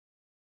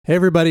Hey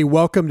everybody,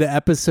 welcome to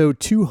episode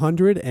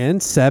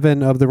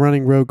 207 of the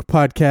Running Rogue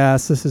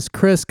podcast. This is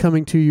Chris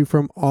coming to you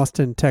from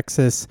Austin,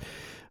 Texas.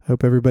 I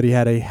hope everybody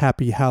had a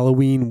happy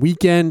Halloween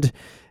weekend,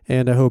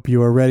 and I hope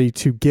you are ready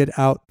to get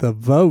out the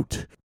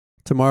vote.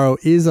 Tomorrow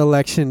is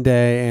election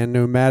day, and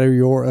no matter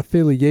your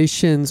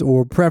affiliations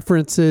or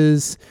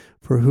preferences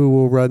for who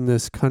will run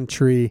this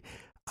country,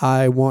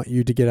 I want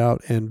you to get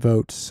out and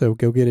vote. So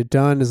go get it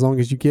done. As long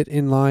as you get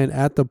in line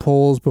at the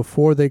polls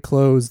before they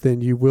close,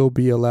 then you will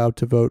be allowed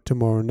to vote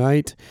tomorrow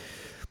night.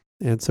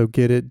 And so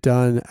get it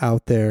done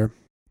out there.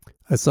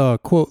 I saw a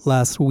quote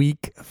last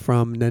week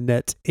from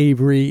Nanette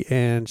Avery,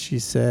 and she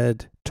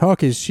said,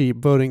 "Talk is cheap,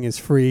 voting is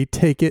free.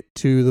 Take it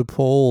to the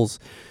polls."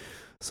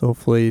 So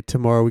hopefully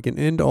tomorrow we can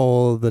end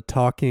all the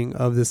talking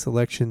of this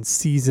election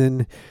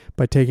season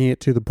by taking it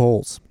to the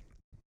polls.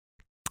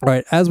 All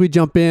right, as we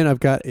jump in, I've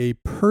got a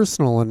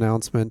personal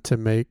announcement to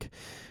make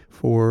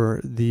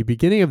for the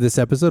beginning of this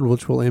episode,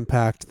 which will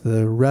impact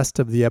the rest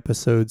of the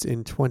episodes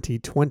in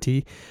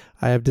 2020.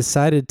 I have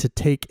decided to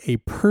take a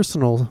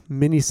personal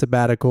mini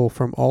sabbatical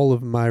from all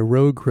of my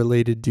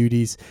Rogue-related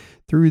duties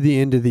through the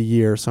end of the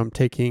year. So I'm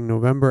taking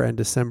November and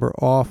December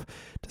off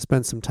to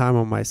spend some time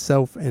on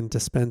myself and to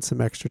spend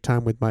some extra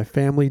time with my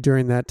family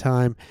during that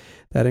time.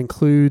 That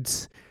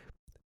includes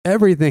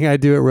everything I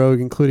do at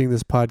Rogue, including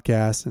this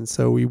podcast. And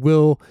so we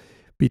will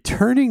be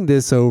turning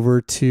this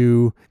over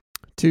to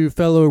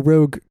fellow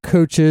Rogue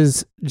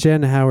coaches,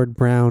 Jen Howard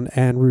Brown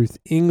and Ruth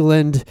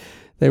England.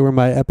 They were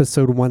my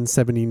episode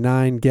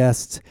 179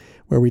 guests,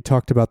 where we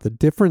talked about the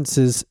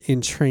differences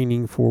in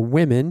training for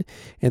women.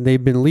 And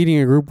they've been leading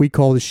a group we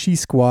call the She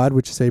Squad,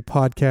 which is a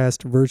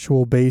podcast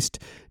virtual-based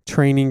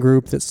training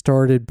group that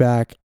started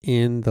back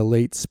in the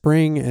late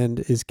spring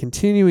and is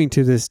continuing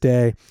to this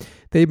day.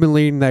 They've been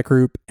leading that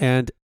group,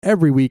 and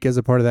every week as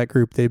a part of that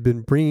group, they've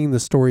been bringing the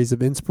stories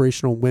of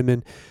inspirational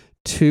women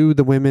to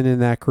the women in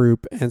that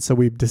group. And so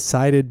we've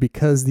decided,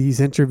 because these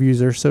interviews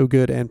are so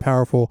good and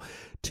powerful,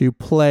 to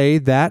play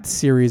that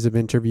series of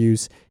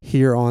interviews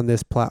here on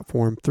this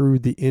platform through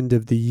the end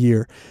of the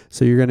year.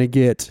 So you're going to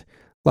get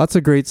lots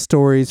of great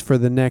stories for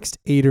the next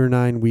 8 or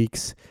 9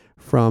 weeks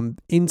from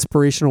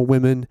inspirational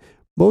women,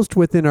 most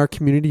within our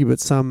community, but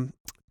some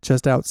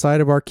just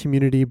outside of our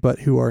community,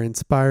 but who are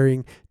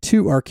inspiring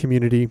to our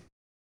community.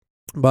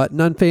 But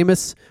none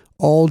famous,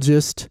 all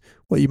just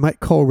what you might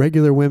call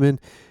regular women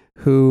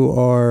who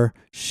are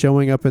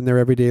showing up in their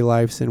everyday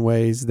lives in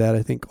ways that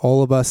I think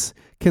all of us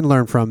can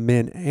learn from,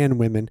 men and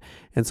women.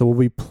 And so we'll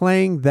be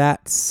playing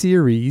that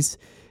series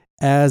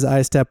as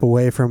I step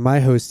away from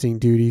my hosting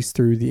duties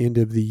through the end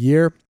of the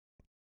year.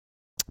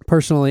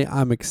 Personally,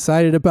 I'm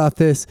excited about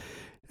this,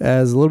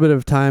 as a little bit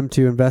of time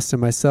to invest in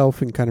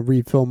myself and kind of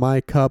refill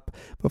my cup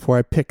before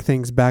I pick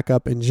things back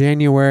up in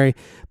January.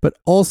 But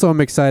also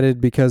I'm excited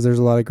because there's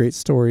a lot of great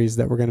stories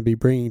that we're going to be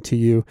bringing to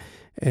you.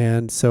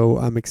 And so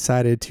I'm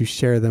excited to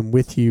share them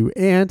with you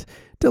and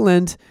to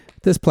lend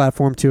this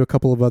platform to a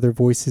couple of other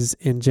voices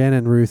in Jen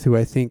and Ruth, who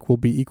I think will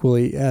be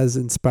equally as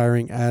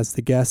inspiring as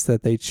the guests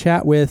that they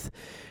chat with.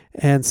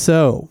 And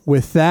so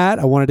with that,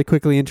 I wanted to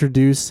quickly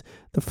introduce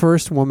the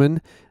first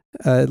woman,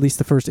 at least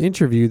the first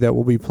interview that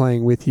we'll be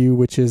playing with you,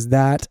 which is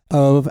that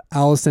of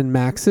Allison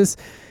Maxis.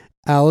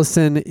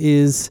 Allison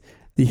is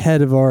the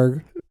head of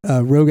our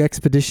Rogue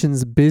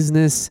Expeditions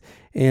business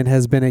and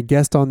has been a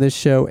guest on this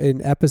show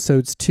in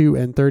episodes 2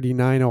 and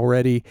 39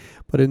 already.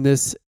 But in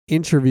this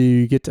interview,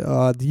 you get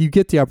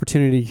the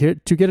opportunity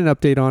to get an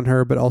update on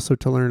her, but also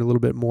to learn a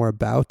little bit more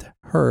about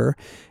her.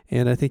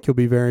 And I think you'll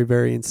be very,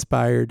 very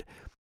inspired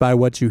by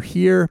what you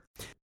hear.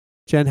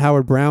 Jen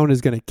Howard Brown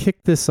is going to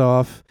kick this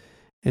off,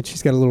 and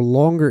she's got a little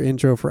longer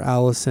intro for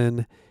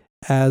Allison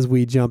as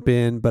we jump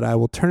in, but I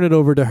will turn it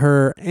over to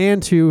her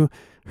and to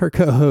her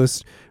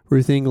co-host,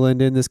 Ruth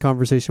England, in this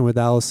conversation with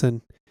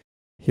Allison.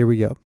 Here we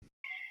go.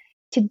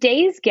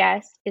 Today's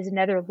guest is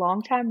another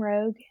longtime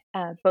Rogue,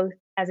 both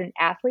as an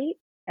athlete.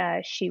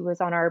 She was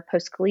on our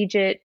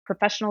post-collegiate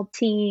professional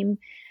team,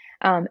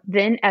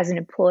 then as an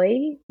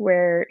employee,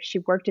 where she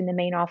worked in the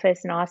main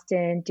office in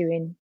Austin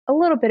doing a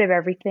little bit of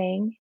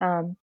everything,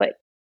 but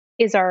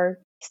is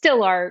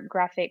still our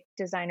graphic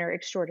designer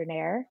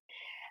extraordinaire.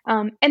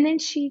 And then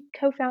she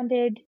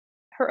co-founded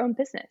her own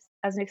business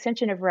as an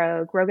extension of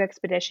Rogue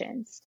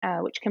Expeditions,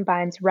 which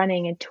combines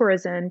running and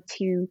tourism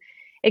to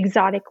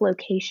exotic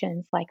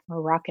locations like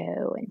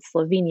Morocco and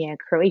Slovenia,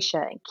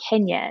 Croatia and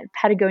Kenya and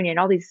Patagonia and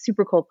all these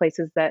super cool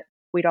places that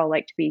we'd all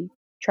like to be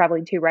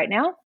traveling to right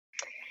now.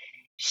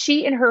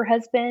 She and her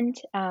husband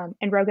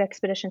and Rogue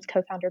Expeditions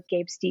co-founder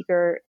Gabe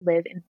Steger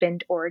live in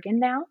Bend, Oregon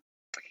now.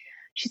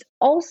 She's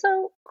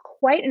also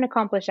quite an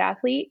accomplished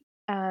athlete.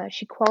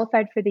 She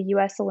qualified for the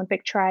U.S.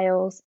 Olympic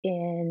trials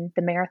in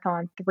the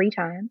marathon 3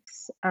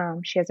 times.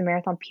 She has a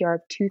marathon PR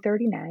of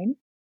 2:39.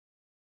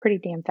 Pretty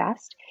damn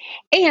fast.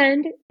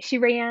 And she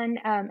ran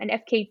an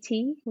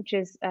FKT, which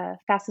is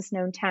fastest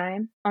known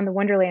time, on the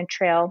Wonderland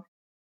Trail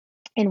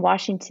in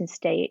Washington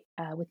State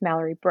with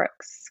Mallory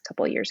Brooks a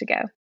couple of years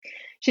ago.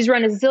 She's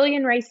run a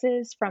zillion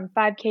races, from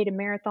 5K to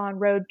marathon,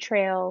 road,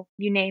 trail,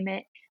 you name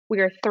it, We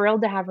are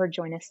thrilled to have her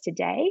join us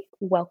today.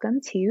 Welcome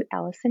to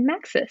Allison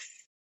Maxis.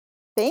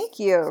 Thank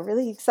you.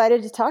 Really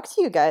excited to talk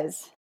to you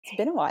guys. It's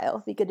been a while.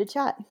 It'd be good to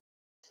chat.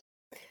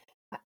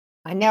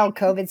 I know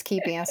COVID's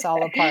keeping us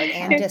all apart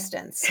and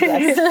distance.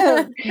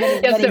 So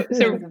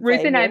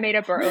Ruth and I made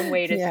up our own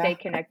way to stay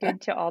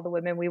connected to all the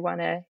women we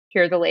want to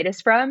hear the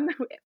latest from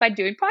by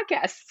doing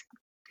podcasts.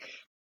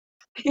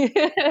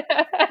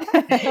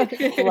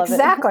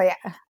 Exactly.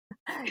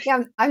 Yeah,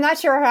 I'm not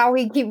sure how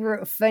we keep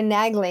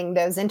finagling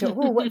those into,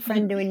 what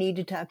friend do we need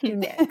to talk to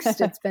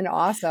next? It's been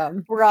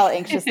awesome. We're all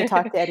anxious to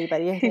talk to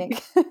anybody, I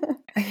think.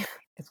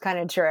 It's kind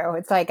of true.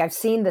 It's like I've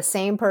seen the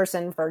same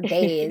person for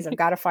days. I've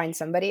got to find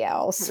somebody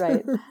else.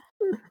 Right.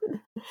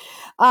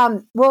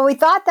 Well, we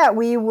thought that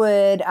we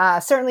would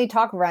certainly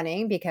talk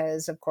running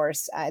because, of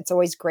course, it's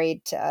always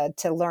great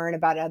to learn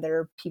about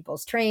other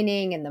people's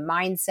training and the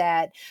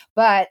mindset.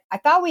 But I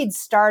thought we'd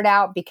start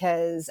out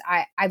because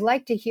I'd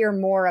like to hear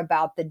more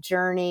about the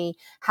journey,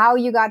 how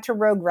you got to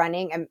Rogue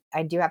Running. And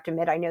I do have to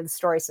admit, I know the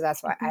story, so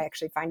that's why I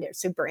actually find it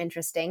super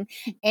interesting.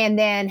 And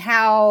then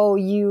how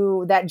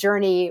that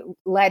journey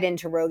led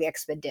into Rogue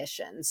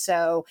Expedition.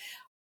 So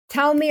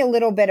tell me a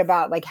little bit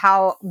about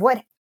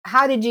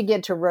how did you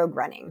get to Rogue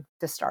Running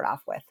to start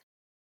off with?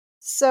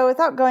 So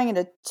without going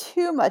into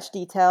too much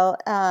detail,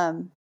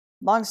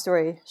 long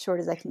story short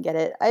as I can get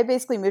it, I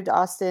basically moved to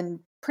Austin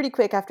pretty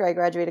quick after I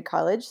graduated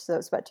college. So it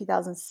was about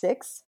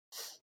 2006.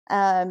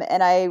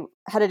 And I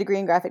had a degree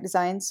in graphic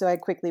design. So I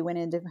quickly went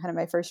into kind of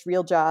my first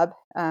real job,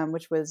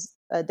 which was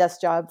a desk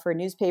job for a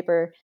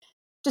newspaper,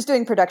 just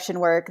doing production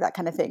work, that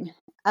kind of thing.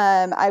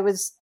 I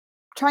was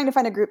trying to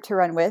find a group to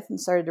run with and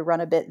started to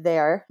run a bit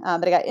there.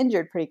 But I got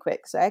injured pretty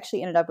quick. So I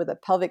actually ended up with a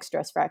pelvic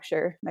stress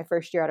fracture my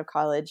first year out of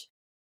college,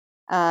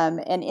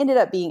 and ended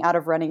up being out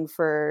of running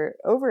for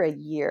over a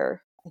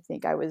year. I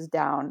think I was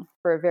down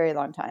for a very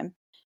long time.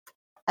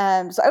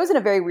 So I was in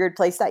a very weird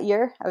place that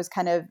year. I was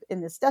kind of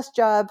in this desk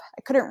job.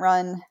 I couldn't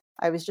run.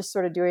 I was just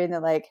sort of doing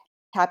the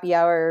happy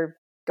hour,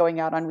 going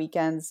out on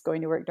weekends,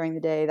 going to work during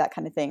the day, that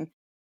kind of thing.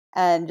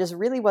 And just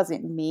really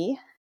wasn't me.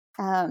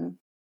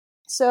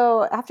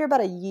 So after about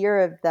a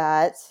year of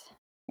that,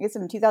 I guess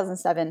in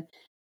 2007,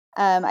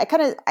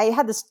 I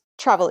had this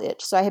travel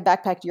itch. So I had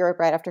backpacked Europe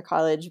right after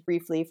college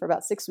briefly for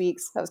about 6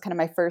 weeks. That was kind of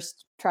my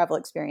first travel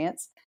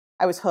experience.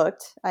 I was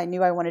hooked. I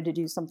knew I wanted to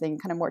do something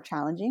kind of more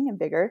challenging and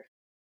bigger.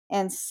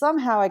 And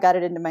somehow I got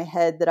it into my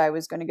head that I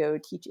was going to go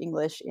teach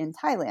English in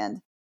Thailand.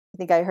 I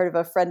think I heard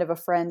of a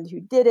friend who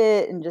did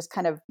it and just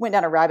kind of went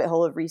down a rabbit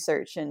hole of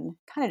research and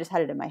kind of just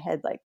had it in my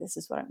head, like, this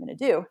is what I'm going to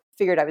do.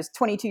 Figured I was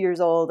 22 years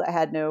old. I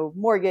had no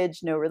mortgage,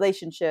 no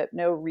relationship,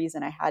 no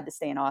reason I had to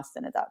stay in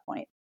Austin at that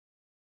point.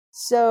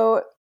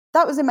 So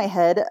that was in my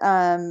head.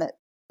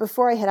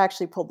 Before I had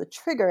actually pulled the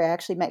trigger, I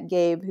actually met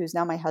Gabe, who's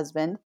now my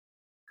husband.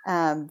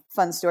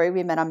 Fun story.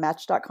 We met on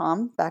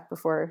Match.com back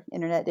before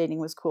internet dating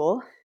was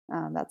cool.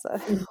 That's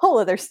a whole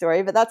other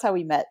story, but that's how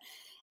we met.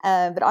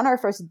 But on our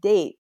first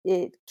date,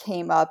 it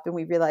came up and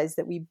we realized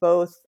that we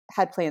both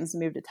had plans to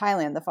move to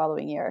Thailand the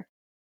following year.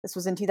 This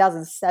was in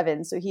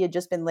 2007. So he had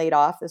just been laid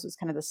off. This was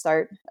kind of the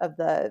start of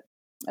the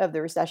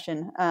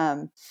recession.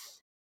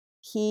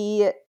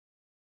 He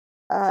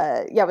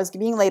was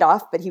being laid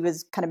off, but he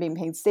was kind of being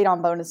paid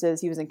state-on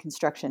bonuses. He was in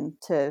construction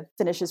to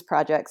finish his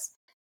projects.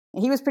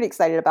 And he was pretty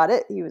excited about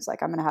it. He was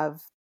like, I'm going to have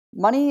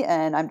money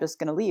and I'm just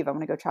going to leave. I'm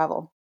going to go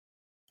travel.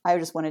 I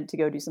just wanted to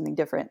go do something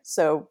different.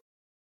 So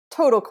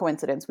total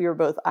coincidence. We were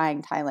both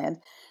eyeing Thailand.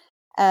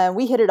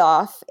 We hit it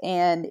off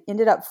and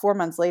ended up 4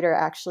 months later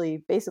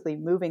actually basically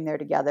moving there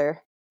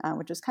together,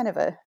 which was kind of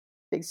a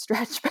big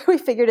stretch. But we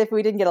figured if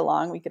we didn't get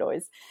along, we could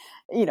always,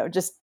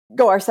 just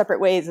go our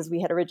separate ways as we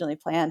had originally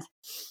planned.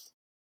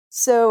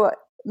 So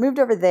moved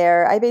over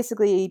there. I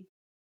basically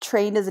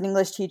trained as an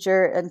English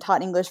teacher and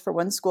taught English for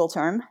one school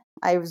term.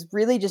 I was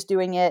really just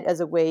doing it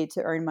as a way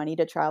to earn money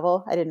to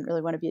travel. I didn't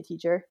really want to be a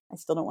teacher. I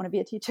still don't want to be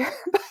a teacher,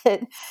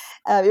 but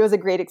it was a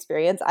great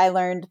experience. I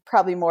learned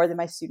probably more than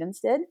my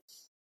students did,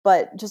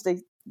 but just a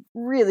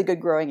really good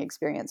growing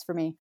experience for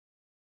me.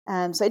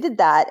 So I did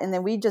that. And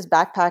then we just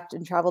backpacked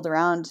and traveled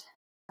around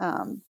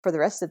for the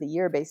rest of the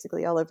year,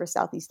 basically all over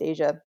Southeast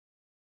Asia.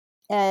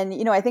 And,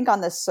 I think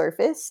on the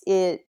surface,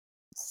 it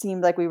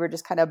seemed like we were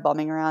just kind of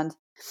bumming around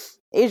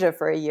Asia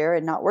for a year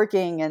and not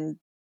working and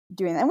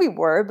doing that. And we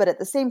were, but at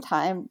the same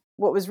time,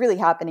 what was really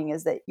happening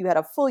is that you had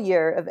a full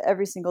year of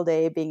every single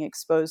day being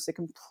exposed to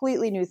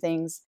completely new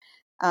things,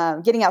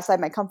 getting outside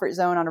my comfort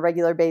zone on a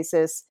regular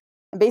basis,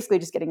 and basically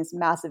just getting this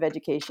massive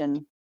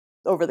education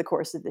over the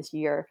course of this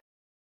year.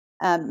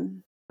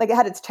 It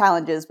had its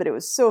challenges, but it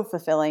was so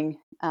fulfilling.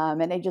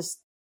 And I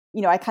just,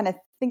 I kind of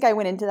think I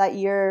went into that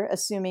year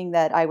assuming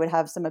that I would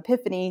have some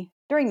epiphany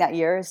during that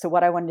year as to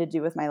what I wanted to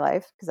do with my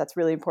life, because that's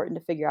really important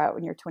to figure out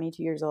when you're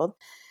 22 years old.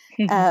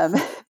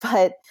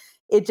 But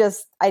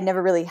I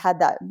never really had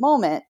that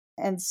moment.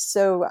 And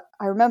so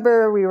I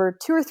remember we were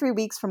 2 or 3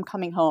 weeks from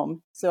coming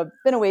home. So I've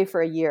been away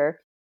for a year.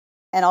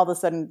 And all of a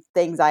sudden,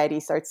 the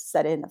anxiety starts to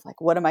set in of like,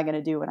 what am I going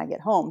to do when I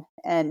get home?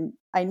 And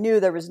I knew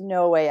there was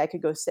no way I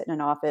could go sit in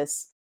an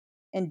office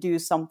and do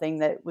something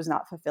that was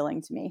not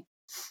fulfilling to me.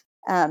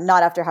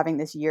 not after having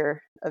this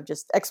year of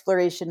just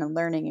exploration and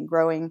learning and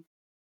growing.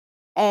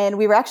 And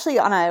we were actually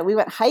we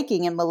went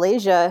hiking in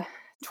Malaysia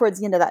towards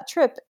the end of that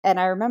trip. And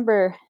I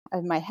remember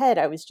in my head,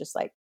 I was just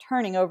like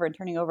turning over,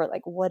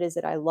 like, what is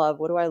it I love?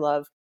 What do I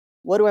love?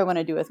 What do I want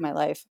to do with my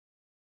life?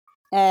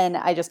 And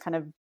I just kind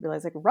of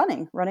realized like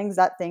running's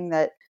that thing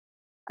that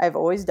I've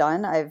always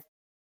done. I've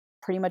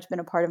pretty much been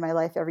a part of my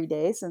life every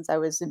day since I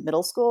was in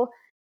middle school.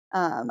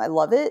 I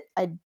love it.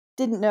 I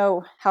didn't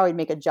know how I'd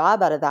make a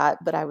job out of that,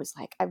 but I was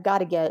like, I've got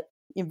to get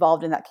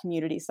involved in that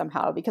community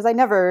somehow, because I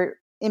never,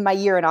 in my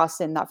year in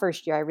Austin, that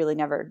first year, I really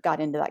never got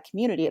into that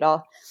community at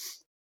all.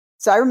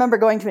 So I remember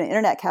going to an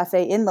internet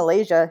cafe in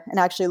Malaysia and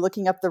actually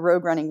looking up the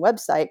Rogue Running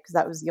website, because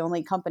that was the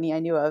only company I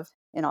knew of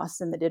in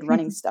Austin that did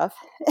running stuff.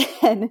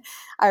 And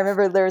I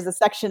remember there was a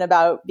section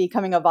about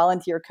becoming a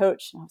volunteer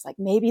coach. And I was like,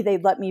 maybe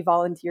they'd let me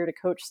volunteer to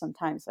coach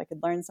sometime so I could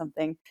learn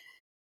something.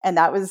 And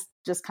that was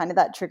just kind of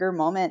that trigger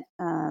moment.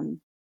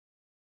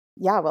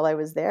 While I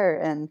was there.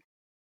 And,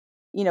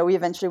 we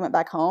eventually went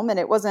back home, and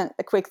it wasn't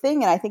a quick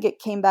thing. And I think it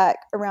came back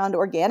around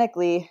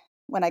organically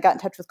when I got in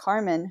touch with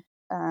Carmen,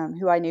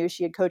 who I knew.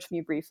 She had coached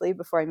me briefly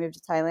before I moved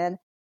to Thailand.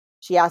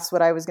 She asked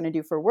what I was going to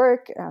do for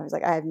work. And I was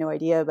like, I have no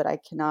idea, but I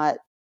cannot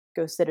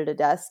go sit at a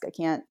desk. I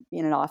can't be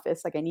in an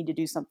office. Like, I need to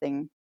do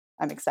something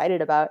I'm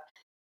excited about.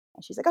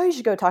 And she's like, oh, you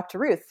should go talk to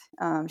Ruth.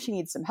 She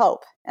needs some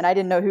help. And I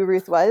didn't know who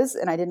Ruth was,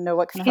 and I didn't know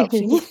what kind of help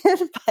she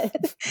needed,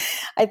 but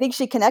I think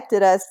she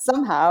connected us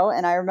somehow.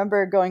 And I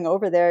remember going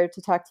over there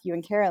to talk to you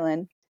and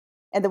Carolyn.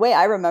 And the way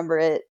I remember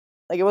it,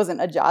 like, it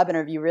wasn't a job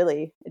interview,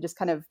 really. It just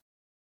kind of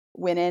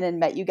went in and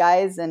met you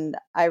guys. And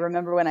I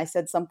remember when I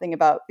said something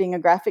about being a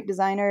graphic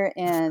designer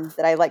and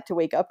that I like to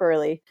wake up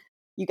early,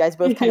 you guys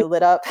both kind of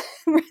lit up.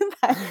 Do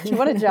you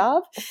want a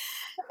job?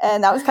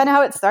 And that was kind of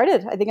how it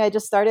started. I think I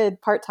just started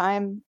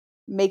part-time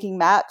making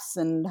maps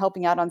and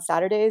helping out on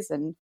Saturdays,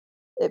 and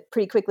it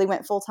pretty quickly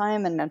went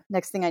full-time. And the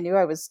next thing I knew,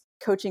 I was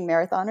coaching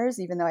marathoners,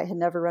 even though I had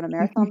never run a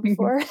marathon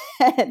before.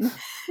 And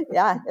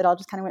yeah, it all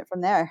just kind of went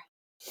from there.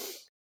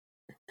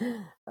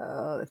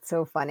 Oh, it's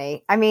so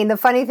funny. I mean, the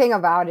funny thing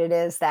about it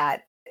is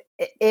that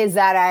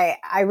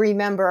I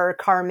remember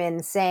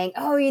Carmen saying,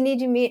 oh, you need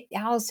to meet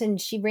Allison.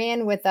 She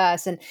ran with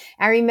us. And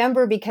I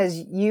remember because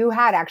you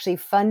had actually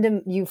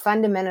you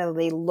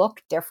fundamentally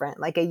looked different,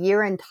 like a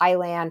year in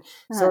Thailand,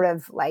 sort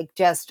of like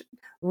just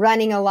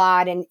running a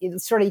lot. And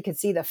sort of, you could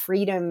see the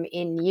freedom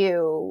in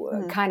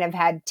you kind of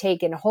had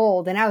taken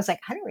hold. And I was like,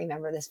 I don't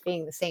remember this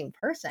being the same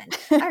person.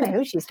 I don't know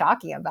who she's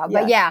talking about,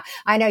 but yeah,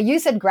 I know you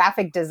said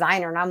graphic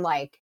designer, and I'm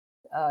like,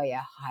 oh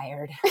yeah,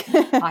 hired.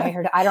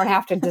 I don't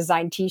have to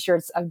design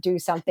t-shirts of do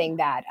something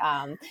that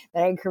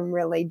I can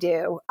really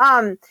do.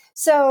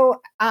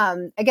 So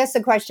I guess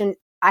the question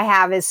I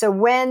have is, so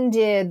when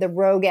did the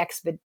Rogue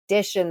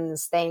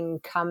Expeditions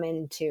thing come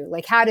into,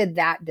 like, how did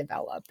that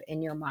develop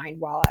in your mind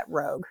while at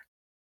Rogue?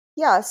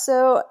 Yeah.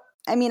 So,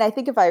 I mean, I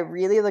think if I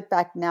really look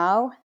back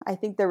now, I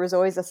think there was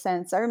always a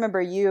sense. I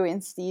remember you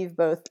and Steve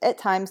both at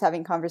times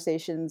having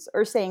conversations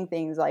or saying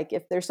things like,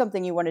 if there's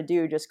something you want to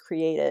do, just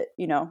create it,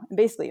 and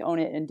basically own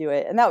it and do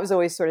it. And that was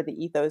always sort of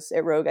the ethos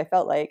at Rogue. I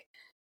felt like,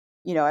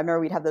 I remember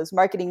we'd have those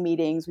marketing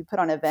meetings, we put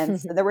on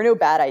events, and there were no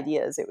bad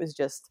ideas. It was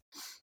just,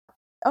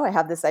 oh, I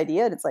have this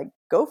idea, and it's like,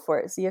 go for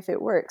it, see if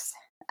it works.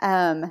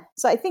 So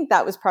I think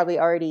that was probably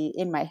already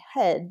in my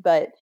head,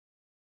 but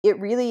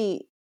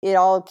it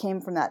all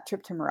came from that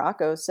trip to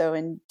Morocco. So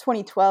in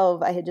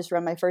 2012, I had just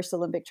run my first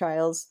Olympic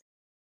trials.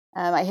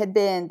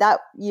 That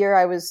year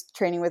I was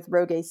training with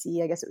Rogue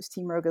AC. I guess it was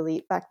Team Rogue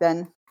Elite back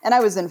then. And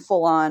I was in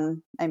full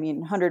on,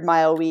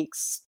 100-mile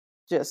weeks,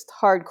 just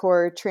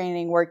hardcore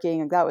training,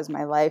 working. That was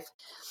my life.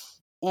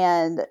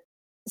 And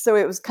so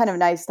it was kind of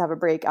nice to have a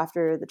break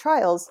after the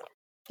trials.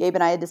 Gabe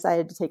and I had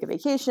decided to take a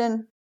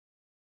vacation.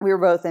 We were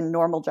both in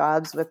normal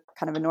jobs with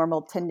kind of a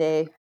normal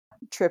 10-day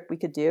trip we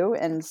could do,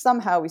 and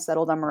somehow we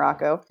settled on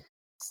Morocco.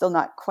 Still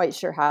not quite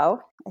sure how.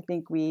 I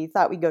think we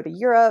thought we'd go to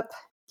Europe.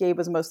 Gabe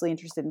was mostly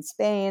interested in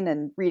Spain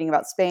and reading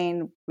about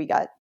Spain. We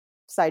got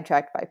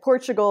sidetracked by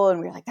Portugal, and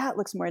we were like, that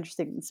looks more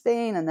interesting than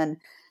Spain. And then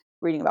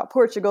reading about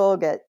Portugal,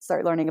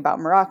 start learning about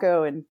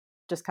Morocco, and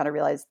just kind of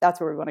realized that's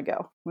where we want to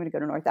go. We want to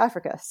go to North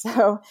Africa.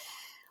 So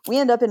we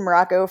end up in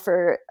Morocco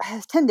for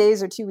 10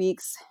 days or 2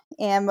 weeks,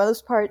 and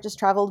most part just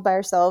traveled by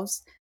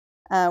ourselves.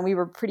 We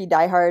were pretty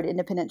diehard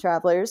independent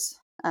travelers.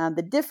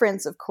 The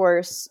difference, of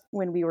course,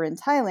 when we were in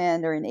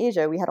Thailand or in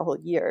Asia, we had a whole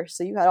year.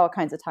 So you had all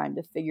kinds of time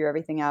to figure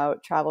everything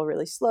out, travel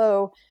really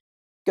slow,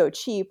 go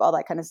cheap, all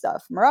that kind of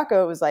stuff.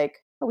 Morocco was like,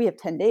 oh, we have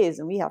 10 days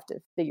and we have to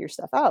figure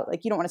stuff out.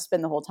 Like, you don't want to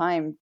spend the whole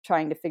time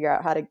trying to figure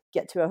out how to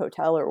get to a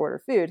hotel or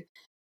order food.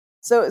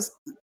 So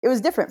it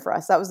was different for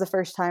us. That was the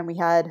first time we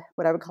had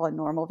what I would call a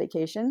normal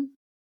vacation.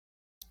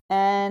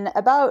 And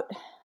about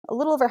a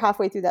little over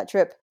halfway through that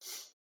trip,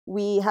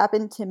 we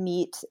happened to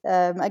meet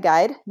a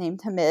guide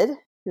named Hamid,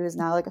 who is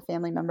now like a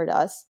family member to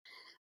us.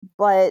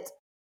 But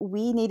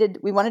we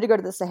wanted to go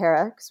to the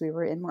Sahara because we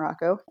were in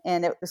Morocco,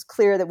 and it was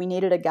clear that we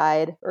needed a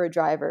guide or a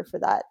driver for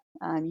that.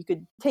 You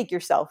could take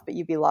yourself, but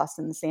you'd be lost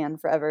in the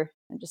sand forever,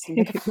 and just seemed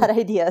like a bad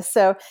idea.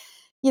 So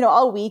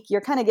all week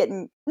you're kind of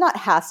getting not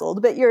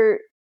hassled, but you're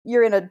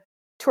in a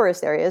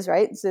tourist areas,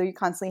 right? So you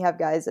constantly have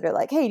guys that are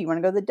like, hey, do you want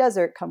to go to the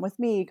desert? Come with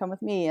me.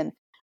 And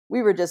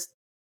we were just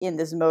in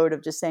this mode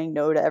of just saying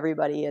no to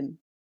everybody. And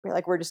we're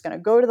like, we're just going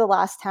to go to the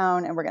last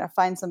town and we're going to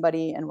find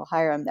somebody and we'll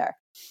hire him there.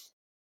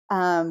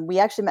 We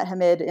actually met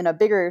Hamid in a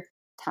bigger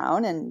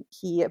town, and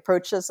he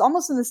approached us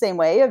almost in the same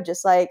way of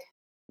just like,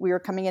 we were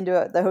coming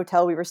into the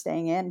hotel we were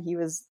staying in. He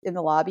was in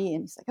the lobby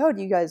and he's like, oh,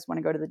 do you guys want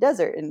to go to the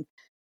desert? And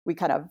we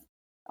kind of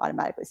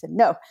automatically said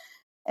no.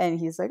 And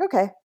he's like,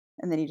 okay.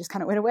 And then he just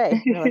kind of went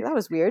away. We're like, that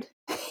was weird.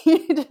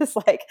 He just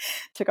like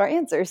took our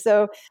answer.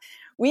 So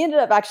we ended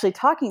up actually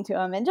talking to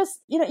him, and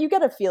just, you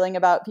get a feeling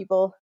about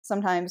people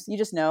sometimes, you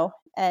just know.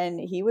 And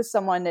he was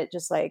someone that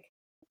just like,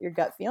 your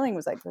gut feeling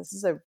was like, this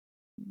is a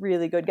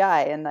really good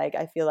guy. And like,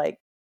 I feel like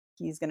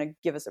he's going to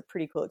give us a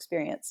pretty cool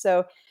experience.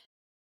 So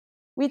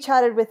we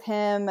chatted with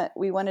him.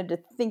 We wanted to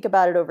think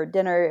about it over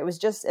dinner. It was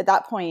just at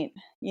that point,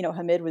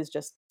 Hamid was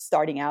just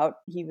starting out.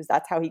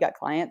 That's how he got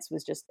clients,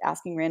 was just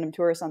asking random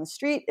tourists on the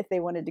street if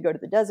they wanted to go to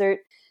the desert.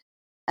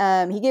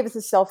 He gave us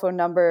his cell phone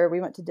number.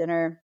 We went to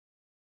dinner.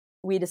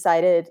 We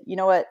decided, you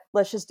know what,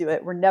 let's just do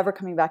it. We're never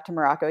coming back to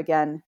Morocco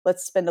again.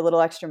 Let's spend a little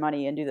extra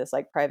money and do this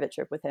like private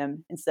trip with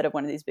him instead of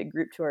one of these big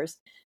group tours.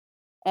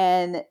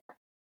 And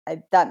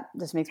that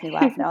just makes me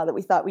laugh now that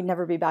we thought we'd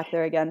never be back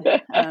there again.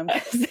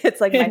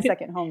 It's like my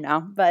second home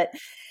now. But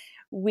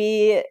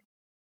we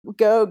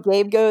go,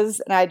 Gabe goes,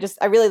 and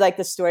I really like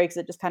this story because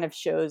it just kind of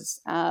shows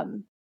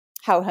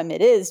how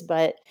Hamid is.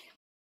 But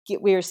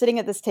we were sitting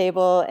at this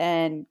table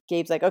and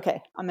Gabe's like,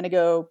 okay, I'm going to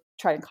go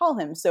try and call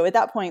him. So at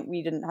that point,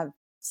 we didn't have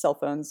cell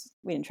phones.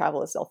 We didn't travel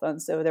with cell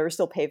phones. So there were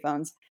still pay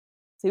phones.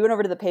 So he went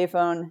over to the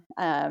payphone,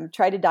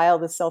 tried to dial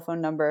the cell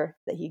phone number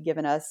that he'd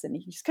given us, and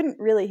he just couldn't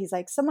really. He's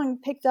like, someone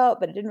picked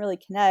up, but it didn't really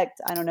connect.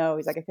 I don't know.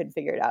 He's like, I couldn't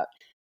figure it out.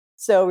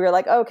 So we were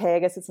like, okay, I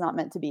guess it's not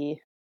meant to be.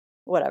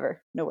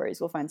 Whatever. No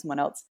worries. We'll find someone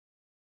else.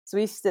 So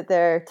we sit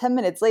there. 10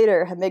 minutes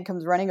later, Hamid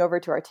comes running over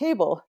to our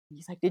table.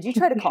 He's like, did you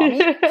try to call me?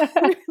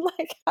 We're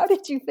like, how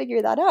did you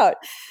figure that out?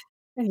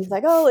 And he's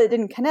like, oh, it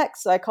didn't connect.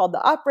 So I called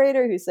the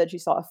operator, who said she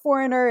saw a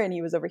foreigner and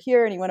he was over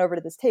here and he went over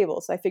to this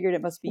table. So I figured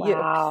it must be you. We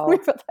were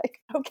like,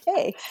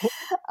 okay.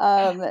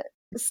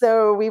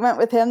 So we went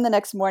with him the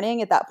next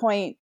morning. At that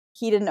point,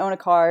 he didn't own a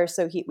car.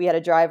 So we had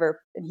a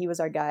driver and he was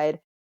our guide.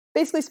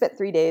 Basically spent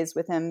 3 days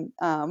with him,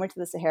 went to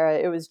the Sahara.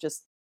 It was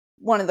just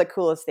one of the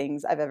coolest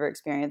things I've ever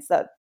experienced.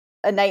 That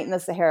a night in the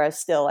Sahara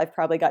still, I've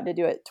probably gotten to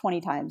do it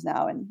 20 times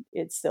now. And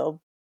it's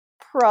still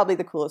probably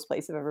the coolest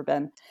place I've ever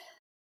been.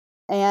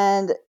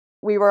 And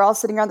we were all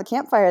sitting around the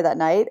campfire that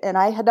night, and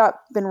I had not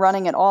been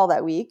running at all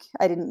that week.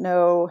 I didn't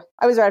know.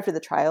 I was right after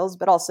the trials,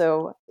 but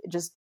also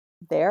just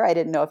there. I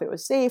didn't know if it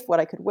was safe, what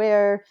I could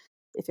wear,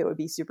 if it would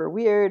be super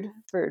weird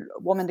for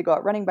a woman to go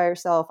out running by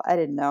herself. I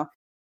didn't know.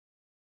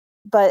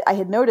 But I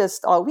had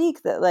noticed all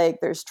week that like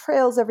there's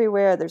trails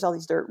everywhere. There's all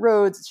these dirt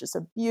roads. It's just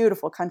a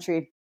beautiful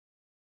country,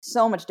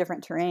 so much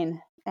different terrain.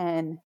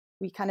 And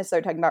we kind of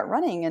started talking about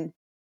running, and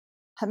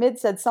Hamid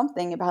said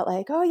something about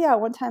like, oh yeah,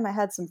 one time I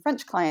had some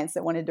French clients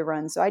that wanted to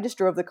run. So I just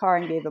drove the car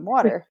and gave them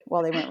water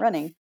while they went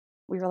running.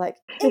 We were like,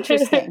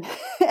 interesting.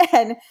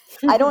 And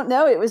I don't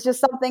know, it was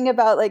just something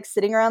about like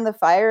sitting around the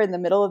fire in the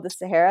middle of the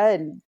Sahara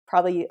and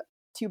probably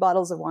 2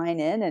 bottles of wine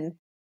in. And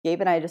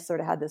Gabe and I just sort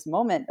of had this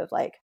moment of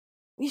like,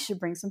 we should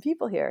bring some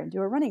people here and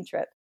do a running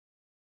trip.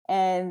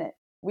 And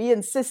we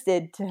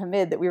insisted to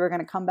Hamid that we were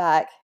going to come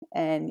back.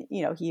 And,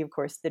 he of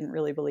course didn't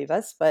really believe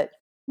us, but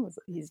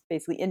he's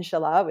basically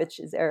inshallah, which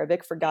is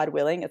Arabic for God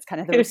willing. It's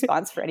kind of the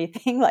response for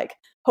anything, like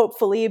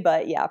hopefully,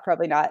 but yeah,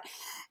 probably not.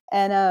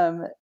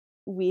 And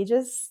we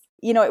just,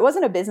 it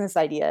wasn't a business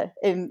idea.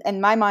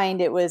 In my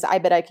mind, it was, I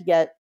bet I could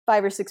get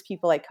 5 or 6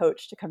 people I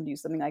coach to come do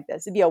something like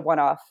this. It'd be a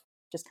one-off,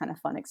 just kind of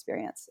fun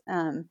experience.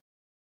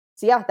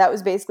 So yeah, that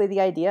was basically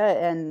the idea.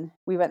 And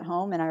we went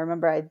home, and I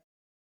remember I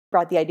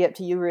brought the idea up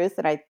to you, Ruth,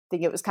 and I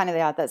think it was kind of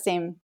that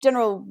same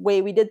general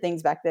way we did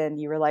things back then.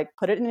 You were like,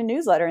 put it in a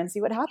newsletter and see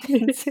what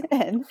happens.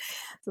 And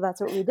so that's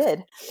what we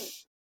did.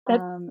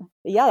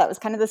 Yeah, that was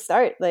kind of the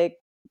start. Like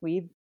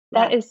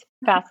that is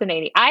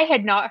fascinating. I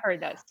had not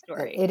heard that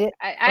story.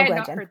 I had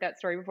not heard that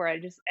story before.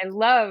 I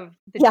love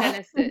the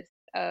genesis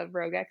of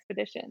Rogue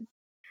Expeditions.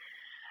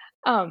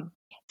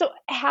 So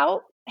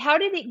how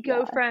did it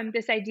go from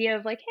this idea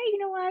of like, hey, you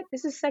know what,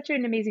 this is such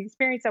an amazing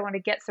experience, I want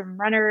to get some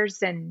runners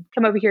and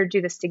come over here and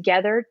do this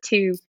together,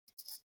 to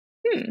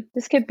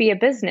this could be a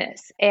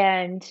business?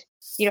 And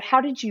how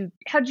did you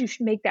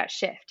make that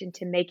shift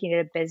into making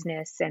it a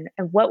business, and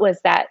what was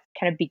that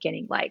kind of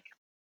beginning like?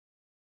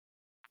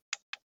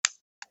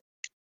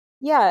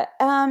 Yeah,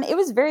 it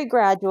was very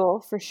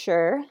gradual for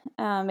sure.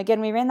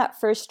 Again, we ran that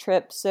first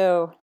trip,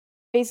 so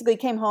basically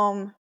came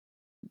home,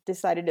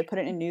 decided to put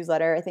it in a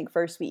newsletter. I think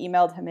first we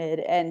emailed Hamid,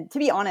 and to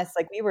be honest,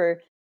 like we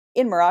were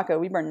in Morocco,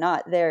 we were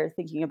not there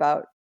thinking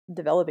about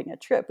developing a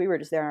trip. We were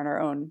just there on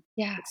our own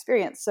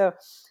experience. So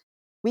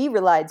we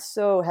relied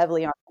so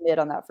heavily on Hamid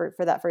on that for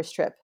that first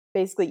trip.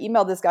 Basically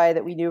emailed this guy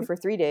that we knew for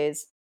 3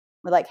 days.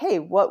 We're like, hey,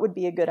 what would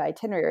be a good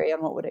itinerary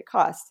and what would it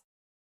cost?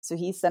 So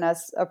he sent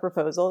us a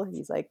proposal.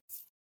 He's like,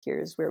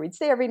 here's where we'd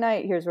stay every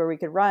night. Here's where we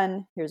could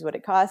run. Here's what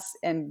it costs.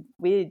 And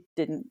we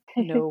didn't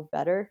know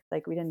better.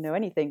 Like, we didn't know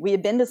anything. We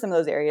had been to some of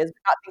those areas,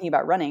 but not thinking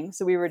about running.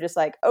 So we were just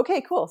like, okay,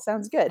 cool.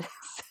 Sounds good.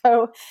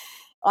 So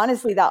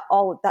honestly, that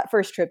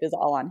first trip is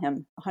all on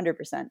him,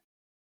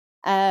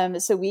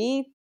 100%. So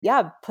we,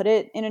 put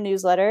it in a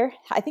newsletter.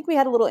 I think we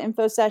had a little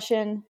info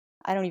session.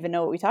 I don't even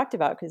know what we talked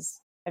about,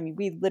 because I mean,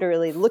 we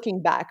literally,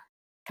 looking back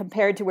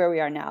compared to where we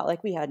are now,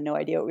 like, we had no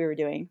idea what we were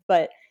doing.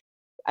 But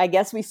I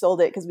guess we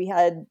sold it because we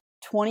had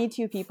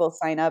 22 people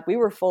sign up. We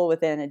were full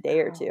within a day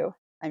or two.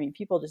 I mean,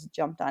 people just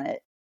jumped on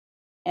it.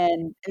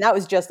 And that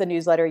was just the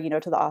newsletter,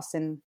 to the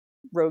Austin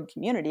road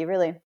community,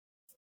 really.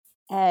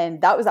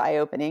 And that was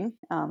eye-opening.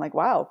 Like,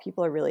 wow,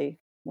 people are really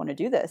want to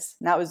do this.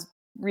 And that was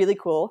really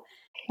cool.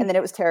 And then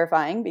it was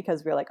terrifying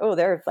because we were like, oh,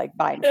 they're like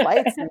buying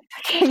flights and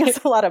giving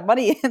us a lot of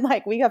money. And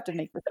like, we have to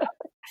make this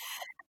happen.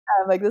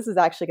 Like, this is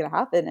actually going to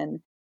happen. And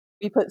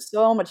we put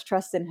so much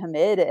trust in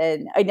Hamid,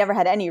 and I never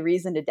had any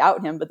reason to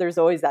doubt him, but there's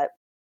always that,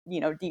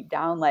 deep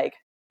down, like,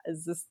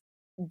 is this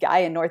guy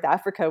in North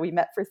Africa we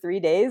met for 3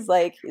 days,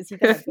 like, is he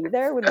going to be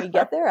there when we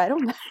get there? I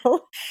don't know.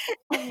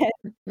 And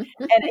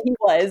he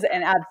was,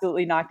 and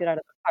absolutely knocked it out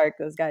of the park.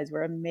 Those guys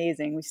were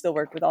amazing. We still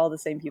work with all the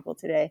same people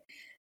today.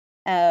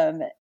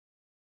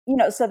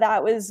 So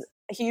that was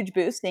a huge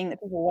boost, seeing that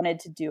people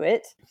wanted to do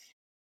it.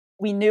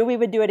 We knew we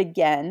would do it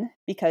again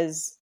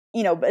because,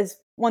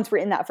 once we're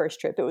in that first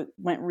trip, it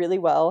went really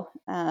well.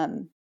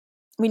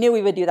 We knew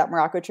we would do that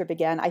Morocco trip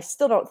again. I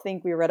still don't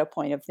think we were at a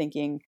point of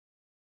thinking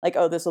like,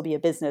 oh, this will be a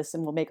business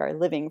and we'll make our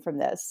living from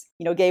this.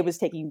 Gabe was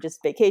taking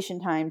just vacation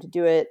time to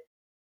do it.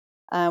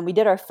 We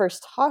did our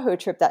first Tahoe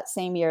trip that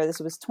same year. This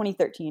was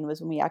 2013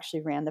 was when we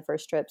actually ran the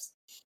first trips.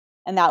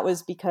 And that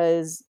was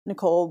because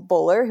Nicole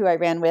Bowler, who I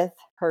ran with,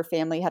 her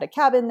family had a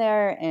cabin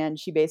there. And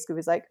she basically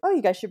was like, oh,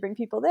 you guys should bring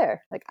people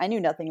there. Like, I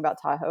knew nothing about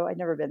Tahoe. I'd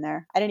never been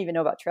there. I didn't even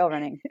know about trail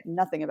running,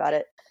 nothing about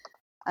it.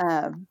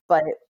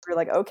 But we're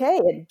like, okay.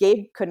 And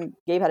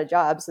Gabe had a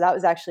job. So that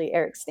was actually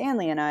Eric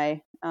Stanley and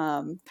I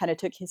kind of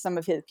took some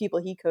of his people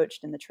he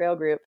coached in the trail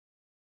group.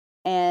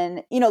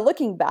 And,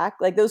 looking back,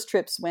 like, those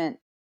trips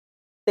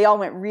they all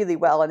went really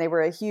well. And they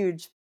were a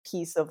huge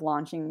piece of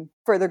launching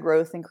further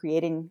growth and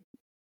creating,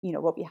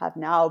 what we have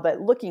now.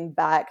 But looking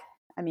back,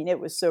 I mean,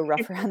 it was so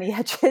rough around the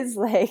edges.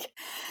 Like,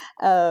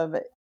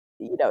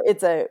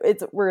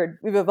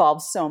 we've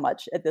evolved so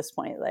much at this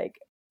point. Like,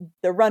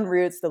 the run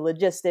routes, the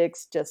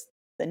logistics, just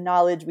the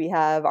knowledge we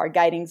have, our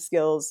guiding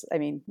skills. I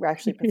mean, we're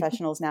actually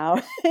professionals now.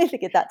 I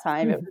think at that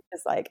time it was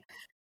just like,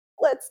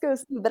 let's go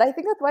see. But I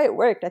think that's why it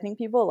worked. I think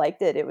people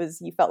liked it.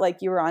 You felt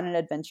like you were on an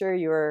adventure.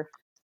 You were,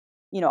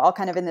 all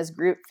kind of in this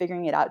group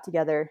figuring it out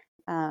together.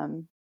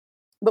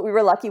 But we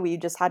were lucky. We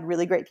just had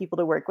really great people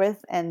to work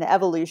with. And the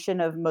evolution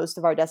of most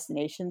of our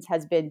destinations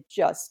has been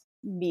just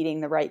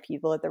meeting the right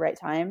people at the right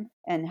time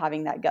and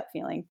having that gut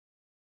feeling.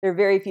 There are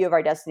very few of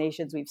our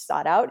destinations we've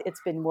sought out.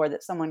 It's been more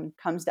that someone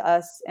comes to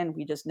us and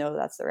we just know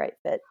that's the right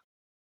fit.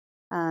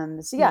 I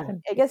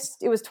guess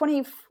it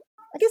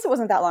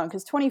wasn't that long,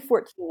 because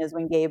 2014 is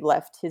when Gabe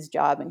left his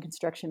job in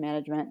construction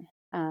management.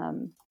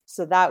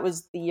 So that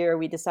was the year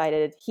we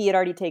decided. He had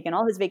already taken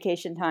all his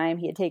vacation time.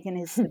 He had taken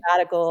his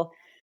sabbatical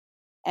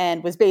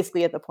and was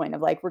basically at the point of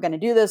like, we're going to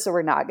do this or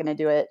we're not going to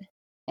do it.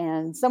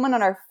 And someone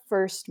on our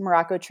first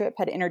Morocco trip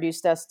had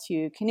introduced us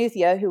to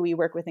Kanuthia, who we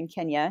work with in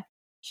Kenya.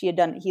 He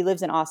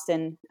lives in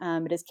Austin,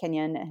 but is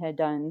Kenyan,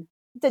 and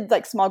did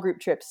like small group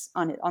trips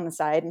on the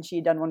side. And she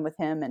had done one with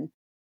him. And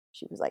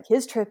she was like,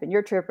 his trip and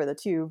your trip are the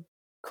two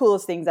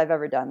coolest things I've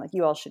ever done. Like,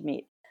 you all should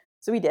meet.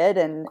 So we did.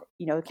 And,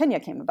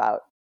 Kenya came about,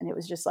 and it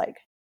was just like,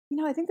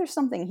 I think there's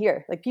something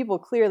here. Like, people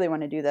clearly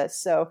want to do this.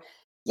 So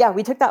yeah,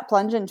 we took that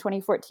plunge in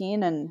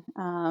 2014, and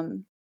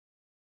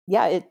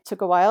it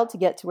took a while to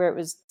get to where it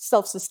was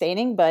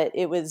self-sustaining, but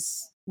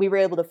we were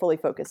able to fully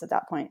focus at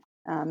that point.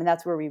 And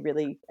that's where we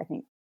really, I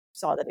think,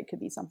 saw that it could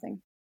be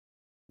something.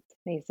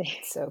 Amazing.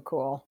 So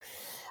cool.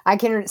 I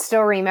can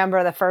still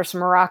remember the first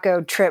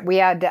Morocco trip. We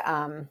had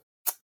to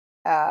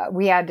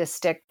we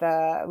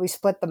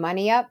split the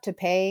money up to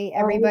pay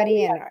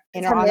everybody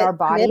on our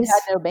bodies. Hamid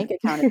had no bank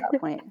account at that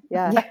point.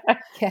 Yeah.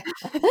 Yeah.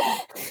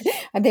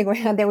 I think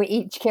we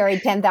each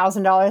carried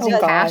 $10,000 in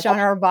cash on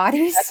our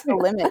bodies. That's the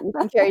limit. You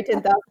can carry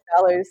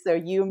 $10,000. So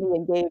you, me,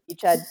 and Gabe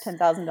each had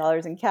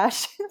 $10,000 in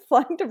cash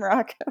flying to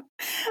Morocco.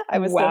 I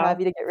was so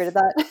happy to get rid of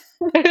that.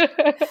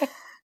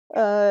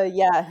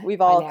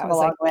 We've all come a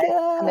long way.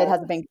 Hamid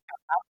has a bank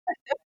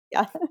account.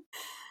 Yeah.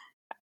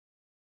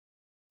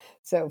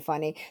 So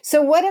funny.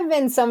 So what have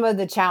been some of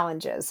the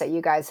challenges that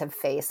you guys have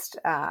faced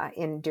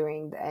in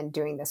doing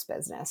this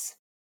business?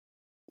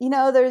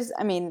 Other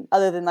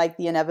than like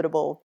the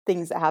inevitable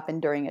things that happen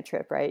during a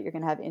trip, right? You're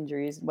going to have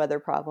injuries, weather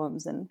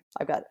problems. And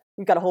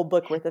we've got a whole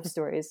book worth of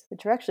stories,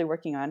 which we're actually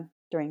working on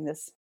during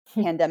this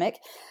pandemic.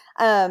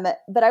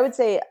 But I would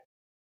say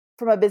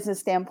from a business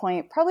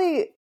standpoint,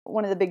 probably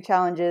one of the big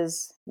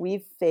challenges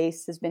we've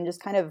faced has been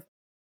just kind of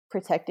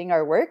protecting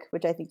our work,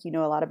 which I think a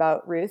lot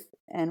about, Ruth,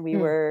 and we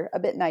were a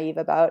bit naive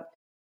about.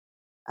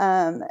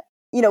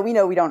 we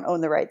know we don't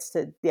own the rights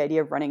to the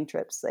idea of running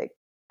trips. Like,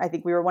 I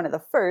think we were one of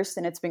the first,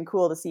 and it's been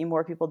cool to see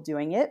more people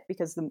doing it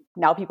because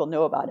now people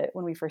know about it.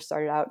 When we first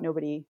started out,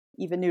 nobody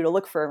even knew to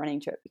look for a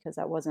running trip because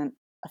that wasn't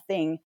a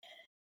thing.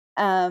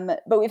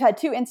 But we've had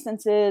 2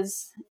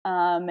 instances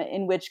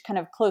in which kind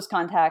of close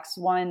contacts.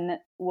 One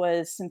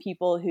was some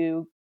people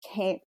who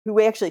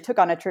we actually took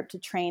on a trip to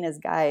train as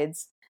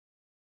guides,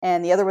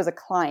 and the other was a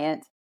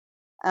client.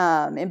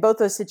 In both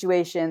those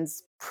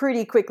situations,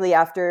 pretty quickly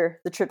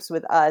after the trips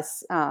with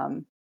us,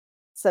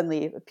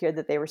 suddenly appeared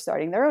that they were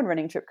starting their own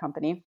running trip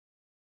company,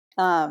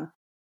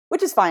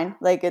 which is fine.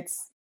 Like,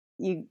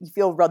 you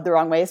feel rubbed the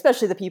wrong way,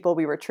 especially the people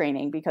we were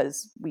training,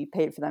 because we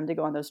paid for them to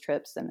go on those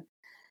trips. And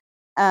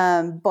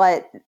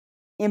but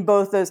in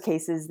both those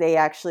cases, they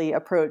actually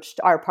approached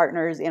our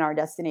partners in our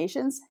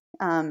destinations,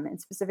 and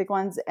specific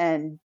ones,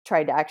 and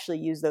tried to actually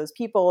use those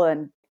people,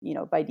 and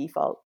by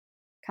default,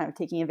 kind of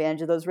taking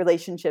advantage of those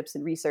relationships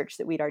and research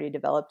that we'd already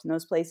developed in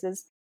those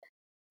places.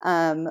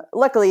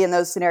 Luckily, in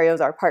those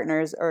scenarios, our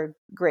partners are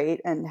great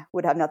and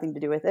would have nothing to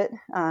do with it,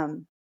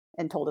 and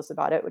told us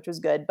about it, which was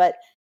good. But,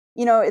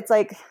 it's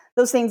like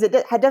those things, it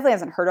definitely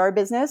hasn't hurt our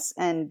business,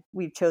 and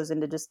we've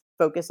chosen to just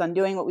focus on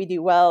doing what we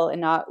do well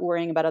and not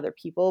worrying about other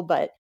people.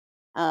 But,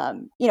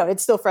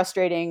 it's still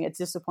frustrating. It's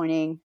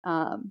disappointing,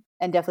 and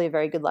definitely a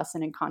very good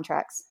lesson in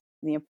contracts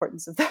and the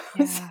importance of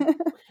those.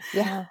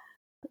 Yeah.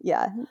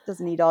 Yeah. It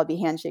doesn't need to all be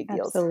handshake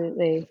deals.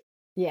 Absolutely.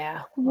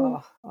 Yeah.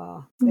 Well,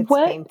 It's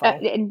painful.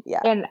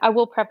 And I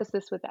will preface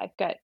this with, I've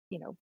got,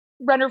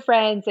 runner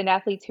friends and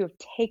athletes who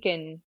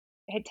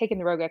had taken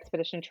the Rogue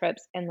Expedition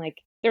trips, and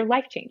like, they're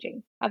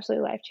life-changing,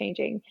 absolutely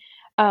life-changing.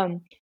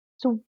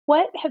 So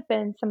what have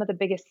been some of the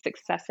biggest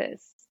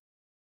successes?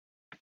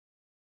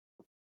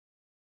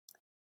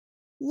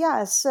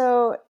 Yeah.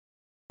 So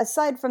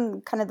aside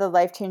from kind of the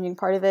life-changing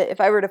part of it, if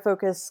I were to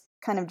focus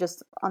kind of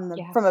just on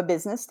from a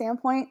business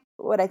standpoint,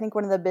 what I think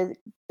one of the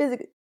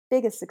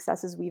biggest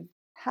successes we've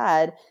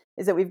had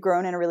is that we've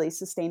grown in a really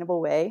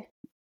sustainable way.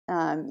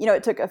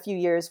 It took a few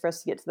years for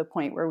us to get to the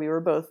point where we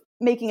were both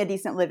making a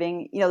decent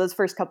living. Those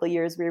first couple of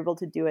years we were able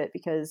to do it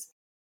because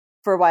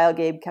for a while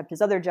Gabe kept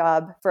his other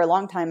job. For a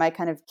long time I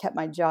kind of kept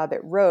my job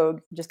at Rogue,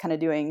 just kind of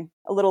doing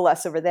a little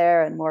less over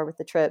there and more with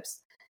the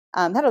trips.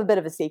 Had a bit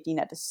of a safety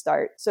net to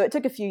start. So it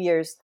took a few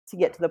years to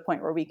get to the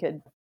point where we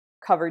could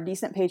cover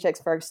decent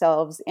paychecks for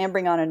ourselves and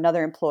bring on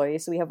another employee.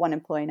 So we have one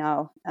employee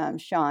now,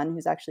 Sean,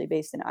 who's actually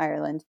based in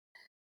Ireland.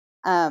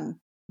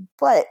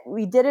 But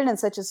we did it in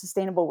such a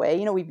sustainable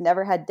way. We've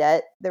never had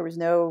debt. There was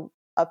no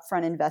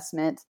upfront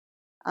investment.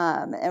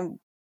 And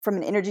from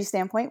an energy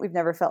standpoint, we've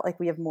never felt like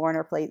we have more on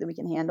our plate than we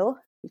can handle.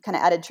 We've kind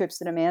of added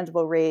trips at a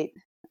manageable rate.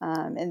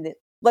 And it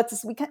lets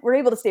us, we're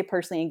able to stay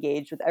personally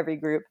engaged with every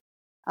group,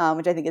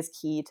 which I think is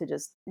key to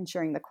just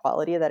ensuring the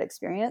quality of that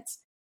experience.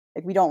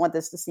 Like, we don't want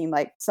this to seem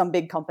like some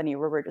big company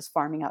where we're just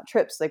farming out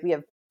trips. Like, we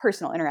have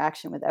personal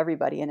interaction with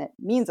everybody, and it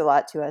means a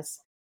lot to us.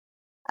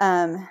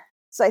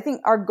 So I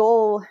think our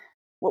goal,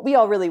 what we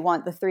all really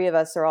want, the 3 of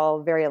us are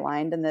all very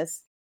aligned in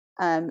this.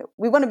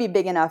 We want to be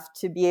big enough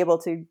to be able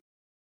to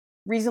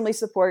reasonably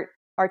support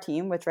our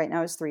team, which right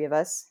now is 3 of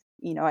us.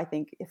 I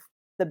think if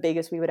the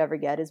biggest we would ever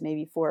get is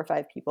maybe 4 or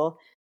 5 people.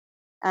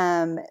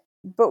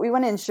 But we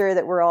want to ensure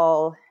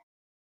that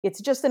it's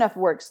just enough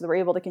work so that we're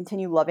able to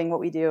continue loving what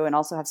we do and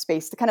also have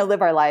space to kind of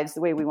live our lives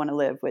the way we want to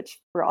live, which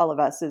for all of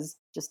us is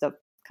just a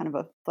kind of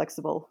a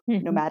flexible,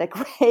 nomadic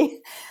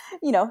way,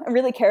 and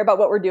really care about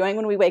what we're doing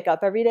when we wake up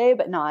every day,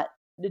 but not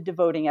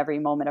devoting every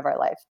moment of our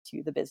life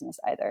to the business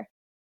either.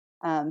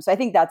 So I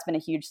think that's been a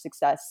huge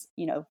success.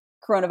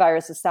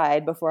 Coronavirus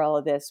aside, before all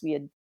of this, we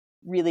had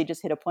really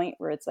just hit a point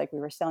where it's like we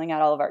were selling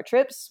out all of our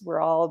trips.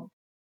 We're all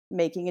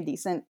making a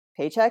decent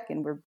paycheck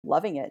and we're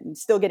loving it and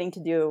still getting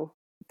to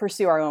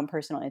pursue our own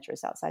personal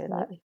interests outside of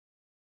that.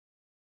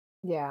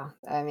 Yeah.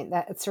 I mean,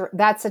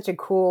 that's such a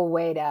cool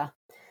way to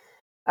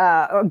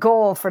a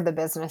goal for the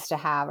business to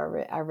have.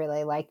 I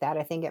really like that.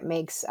 I think it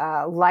makes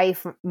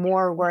life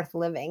more worth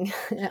living.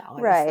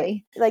 Honestly.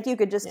 Right. Like, you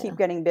could just keep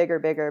getting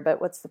bigger, but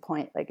what's the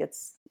point? Like,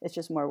 it's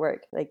just more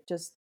work. Like,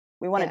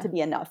 we want it to be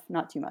enough,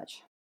 not too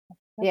much.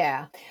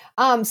 Yeah.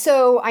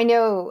 So I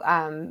know,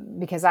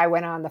 because I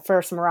went on the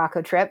first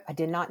Morocco trip, I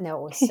did not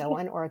know it was so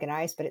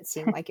unorganized, but it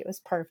seemed like it was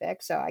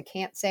perfect. So I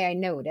can't say I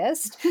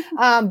noticed.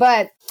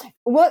 But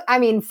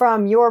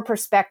from your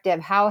perspective,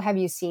 how have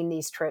you seen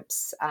these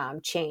trips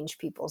change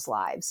people's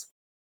lives?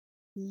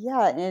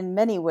 Yeah, in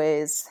many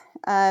ways.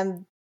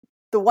 The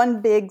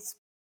one big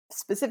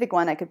specific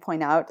one I could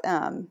point out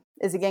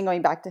is, again,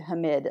 going back to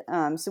Hamid.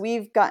 So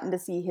we've gotten to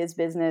see his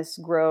business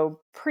grow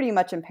pretty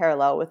much in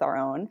parallel with our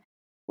own,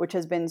 which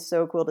has been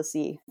so cool to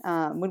see.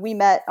 When we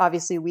met,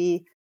 obviously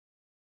we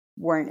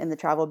weren't in the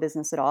travel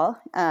business at all.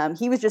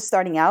 He was just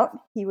starting out.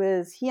 He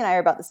and I are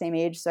about the same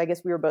age. So I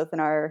guess we were both in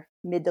our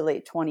mid to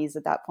late 20s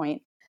at that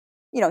point.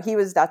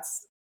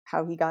 That's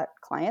how he got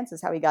clients,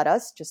 is how he got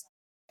us, just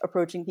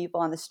approaching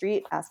people on the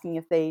street, asking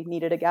if they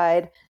needed a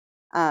guide,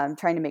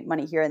 trying to make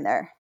money here and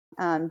there.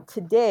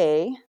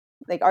 Today,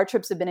 like, our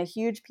trips have been a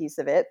huge piece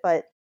of it,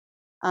 but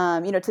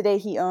Today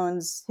he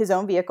owns his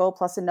own vehicle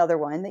plus another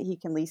one that he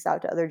can lease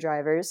out to other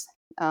drivers.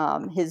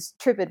 His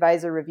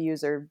TripAdvisor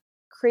reviews are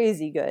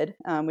crazy good,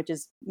 which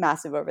is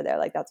massive over there.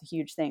 Like, that's a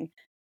huge thing.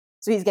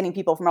 So he's getting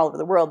people from all over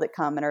the world that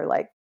come and are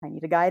like, I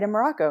need a guide in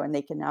Morocco, and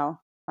they can now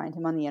find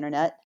him on the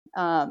internet.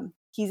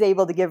 He's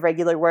able to give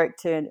regular work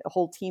to a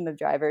whole team of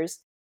drivers,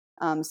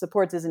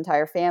 supports his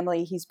entire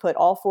family. He's put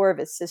all 4 of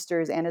his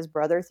sisters and his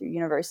brother through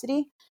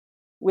university,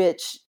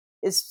 which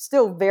is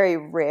still very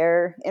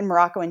rare in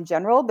Morocco in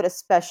general, but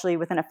especially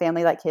within a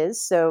family like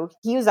his. So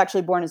he was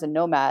actually born as a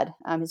nomad.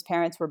 His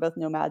parents were both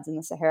nomads in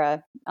the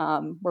Sahara,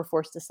 were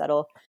forced to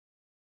settle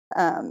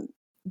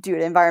due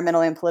to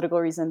environmental and political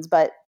reasons.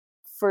 But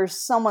for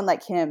someone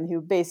like him, who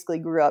basically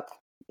grew up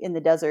in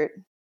the desert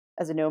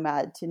as a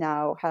nomad, to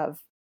now have,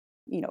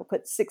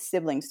 put 6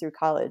 siblings through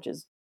college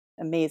is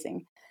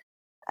amazing.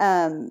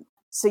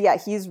 So yeah,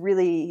 he's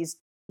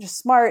just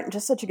smart and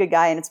just such a good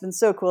guy. And it's been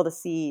so cool to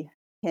see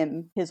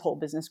his whole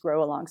business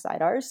grow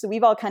alongside ours. So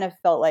we've all kind of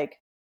felt like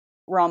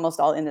we're almost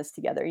all in this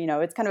together.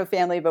 It's kind of a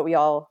family, but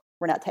we're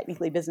not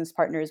technically business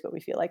partners, but we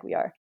feel like we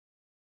are.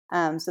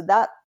 So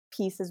that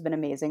piece has been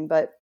amazing.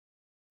 But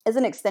as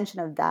an extension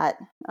of that,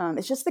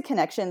 it's just the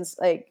connections.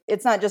 Like,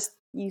 it's not just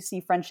you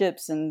see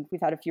friendships, and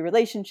we've had a few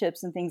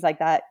relationships and things like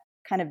that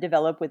kind of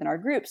develop within our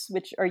groups,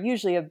 which are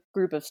usually a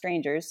group of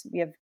strangers. We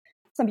have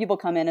some people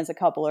come in as a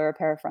couple or a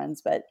pair of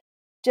friends, but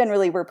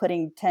generally we're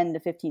putting 10 to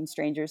 15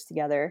 strangers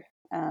together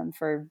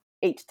for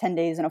 8 to 10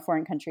 days in a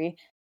foreign country.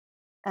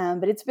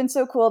 But it's been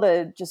so cool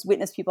to just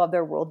witness people have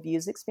their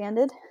worldviews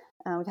expanded.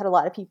 We've had a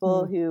lot of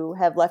people who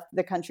have left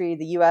the country,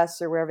 the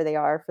US or wherever they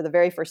are, for the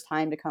very first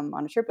time to come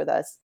on a trip with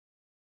us.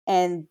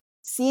 And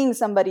seeing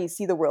somebody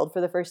see the world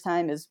for the first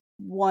time is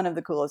one of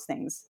the coolest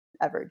things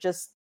ever.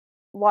 Just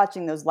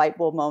watching those light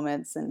bulb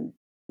moments, and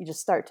you just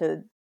start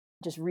to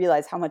just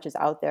realize how much is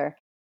out there.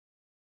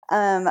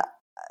 I've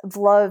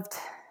loved,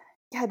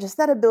 just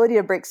that ability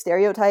to break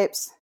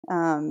stereotypes,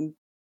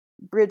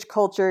 bridge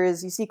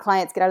cultures. You see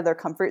clients get out of their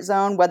comfort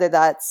zone, whether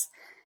that's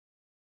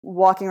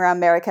walking around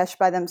Marrakesh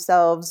by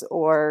themselves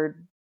or,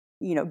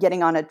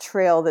 getting on a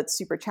trail that's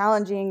super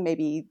challenging.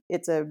 Maybe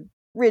it's a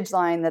ridge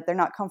line that they're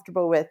not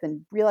comfortable with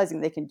and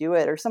realizing they can do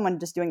it, or someone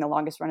just doing the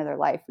longest run of their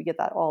life. We get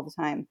that all the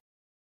time.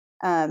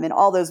 In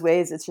all those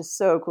ways, it's just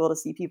so cool to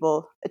see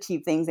people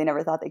achieve things they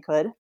never thought they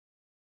could.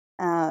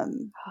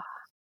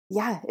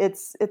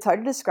 It's hard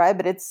to describe,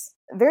 but it's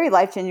very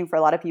life-changing for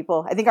a lot of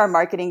people. I think our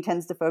marketing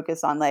tends to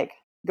focus on like,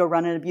 go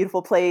run in a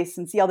beautiful place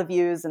and see all the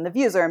views, and the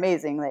views are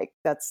amazing. Like,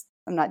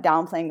 I'm not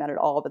downplaying that at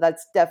all, but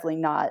that's definitely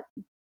not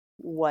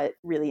what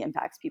really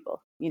impacts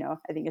people.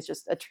 I think it's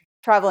just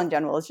travel in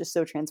general is just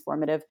so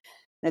transformative,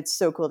 and it's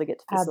so cool to get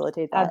to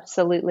facilitate that.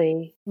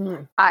 Absolutely.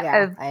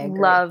 I've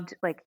loved,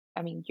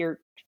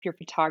 your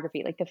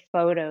photography, like the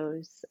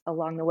photos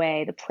along the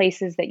way, the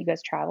places that you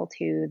guys travel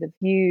to, the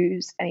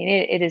views. I mean,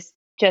 it is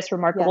just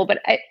remarkable. Yeah.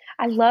 But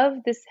I love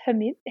this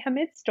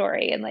Hamid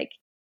story, and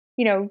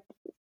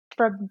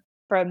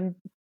from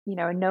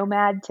a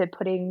nomad to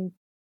putting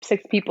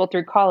 6 people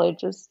through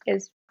college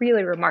is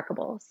really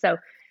remarkable. So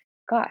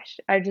gosh,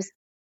 and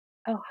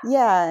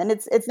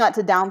it's not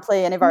to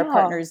downplay any of our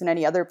partners in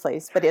any other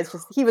place, but it's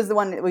just, he was the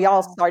one that we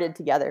all started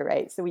together,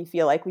 right? So we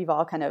feel like we've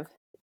all kind of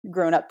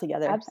grown up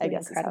together. Absolutely, I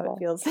guess incredible.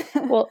 Is how it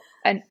feels. Well,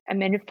 and I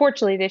mean,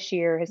 unfortunately this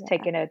year has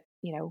taken a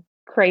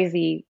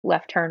crazy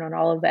left turn on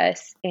all of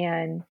us,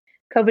 and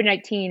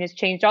COVID-19 has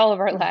changed all of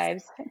our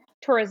lives.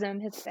 Tourism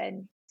has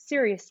been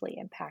seriously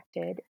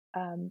impacted.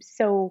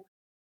 So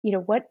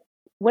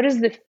what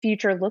does the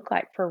future look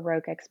like for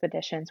Rogue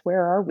Expeditions?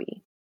 Where are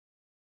we?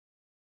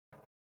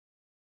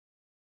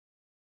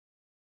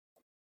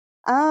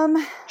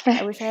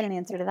 I wish I had an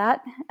answer to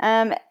that.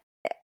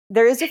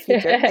 There is a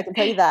future, I can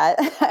tell you that.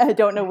 I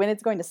don't know when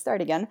it's going to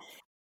start again.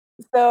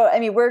 So, I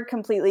mean, we're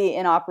completely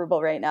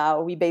inoperable right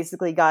now. We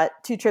basically got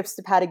 2 trips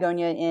to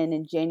Patagonia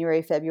in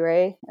January,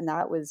 February, and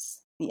that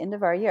was the end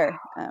of our year,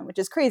 which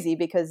is crazy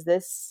because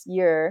this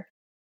year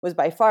was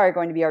by far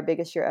going to be our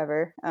biggest year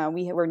ever.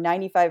 We were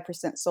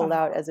 95% sold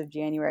out as of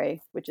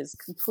January, which is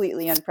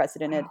completely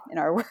unprecedented in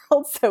our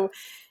world. So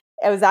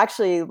I was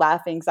actually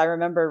laughing because I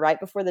remember right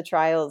before the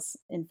trials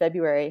in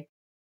February,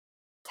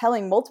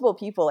 telling multiple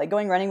people, like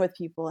going running with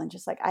people, and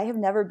just like, I have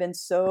never been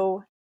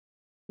so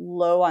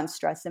low on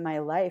stress in my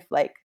life.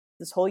 Like,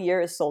 this whole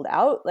year is sold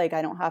out. Like,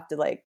 I don't have to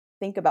like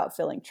think about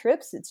filling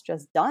trips. It's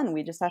just done.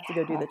 We just have to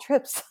go do the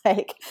trips.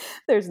 Like,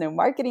 there's no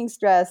marketing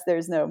stress.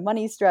 There's no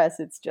money stress.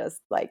 It's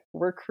just like,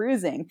 we're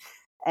cruising.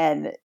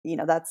 And,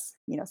 that's,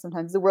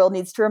 sometimes the world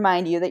needs to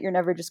remind you that you're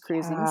never just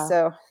cruising. Yeah.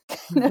 So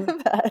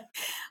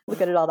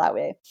look at it all that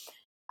way.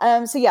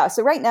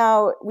 So right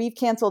now we've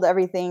canceled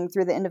everything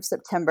through the end of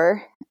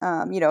September.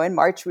 In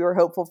March we were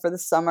hopeful for the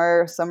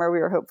summer we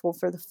were hopeful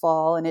for the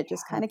fall, and it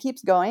just kind of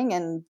keeps going.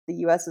 And the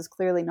US is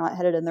clearly not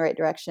headed in the right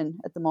direction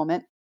at the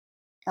moment.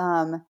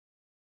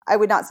 I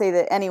would not say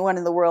that anyone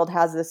in the world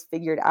has this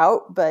figured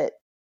out, but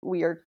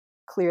we are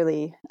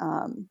clearly,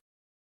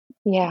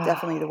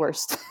 definitely the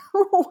worst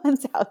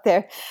ones out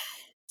there.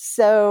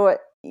 So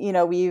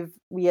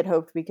we had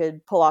hoped we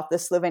could pull off the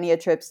Slovenia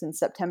trips in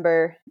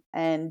September,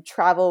 and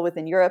travel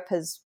within Europe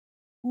has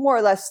more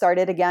or less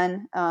started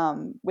again,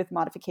 with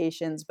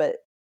modifications, but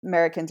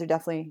Americans are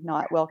definitely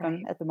not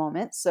welcome at the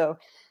moment. So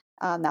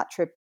that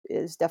trip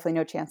is definitely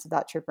no chance of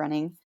that trip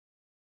running.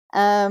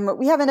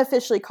 We haven't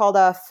officially called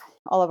off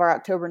all of our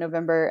October,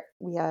 November.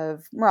 We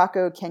have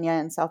Morocco, Kenya,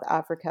 and South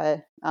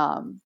Africa.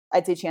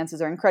 I'd say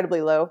chances are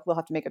incredibly low. We'll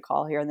have to make a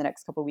call here in the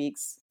next couple of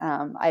weeks.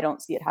 I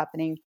don't see it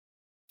happening.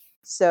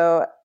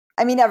 So,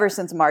 I mean, ever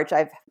since March,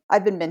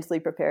 I've been mentally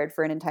prepared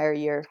for an entire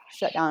year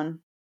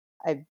shutdown.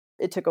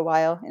 It took a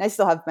while, and I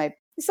still have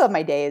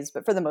my days,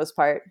 but for the most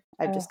part,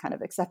 I've just kind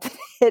of accepted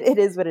it. It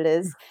is what it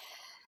is.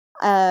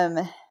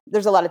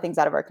 There's a lot of things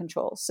out of our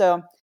control.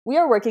 So we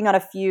are working on a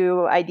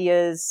few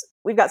ideas.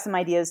 We've got some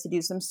ideas to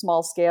do some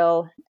small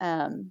scale,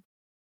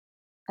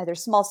 either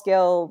small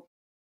scale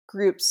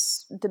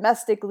groups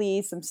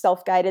domestically, some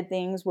self-guided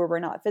things where we're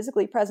not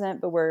physically present,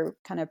 but we're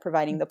kind of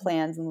providing the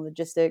plans and the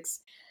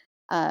logistics,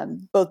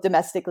 both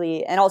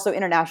domestically and also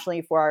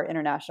internationally for our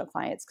international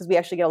clients. Because we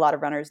actually get a lot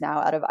of runners now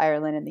out of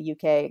Ireland and the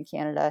UK and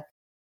Canada.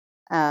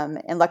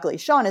 And luckily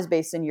Sean is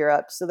based in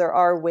Europe. So there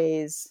are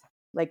ways,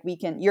 like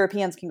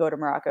Europeans can go to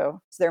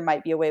Morocco. So there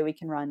might be a way we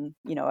can run,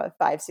 a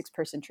 5-6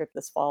 person trip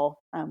this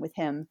fall with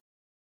him,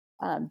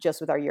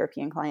 just with our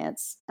European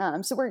clients.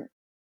 So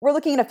we're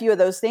looking at a few of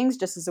those things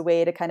just as a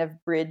way to kind of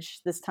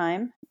bridge this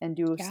time and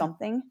do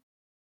something.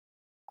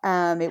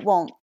 It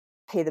won't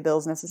pay the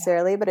bills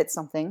necessarily, but it's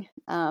something.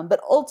 But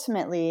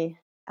ultimately,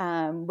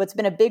 what's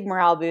been a big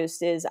morale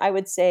boost is, I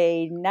would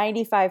say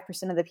 95%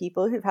 of the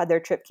people who've had their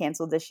trip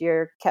canceled this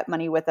year kept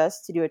money with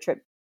us to do a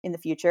trip in the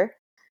future.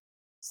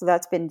 So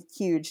that's been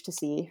huge to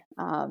see,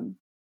 that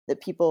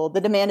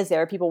the demand is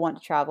there. People want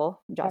to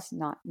travel, just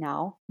not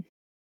now.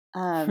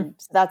 So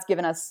that's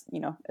given us,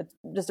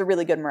 just a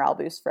really good morale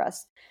boost for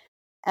us.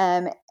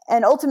 And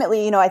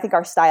ultimately, I think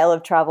our style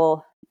of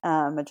travel,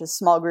 just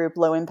small group,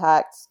 low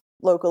impact,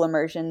 local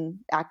immersion,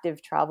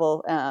 active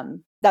travel,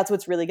 that's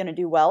what's really going to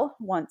do well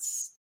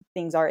once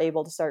things are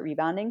able to start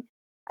rebounding.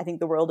 I think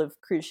the world of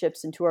cruise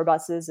ships and tour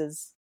buses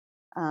is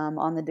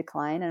on the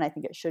decline, and I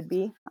think it should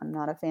be. I'm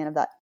not a fan of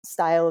that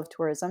style of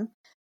tourism.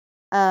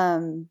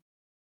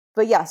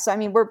 But yeah, so I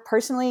mean, we're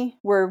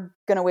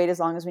going to wait as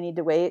long as we need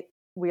to wait.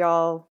 We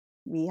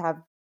have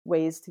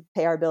ways to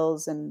pay our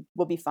bills and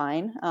we'll be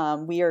fine.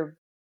 We're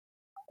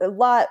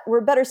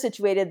better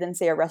situated than,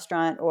 say, a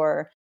restaurant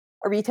or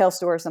a retail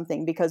store or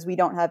something, because we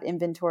don't have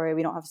inventory,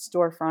 we don't have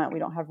storefront, we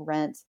don't have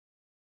rent.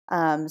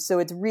 So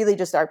it's really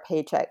just our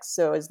paychecks.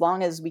 So as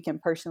long as we can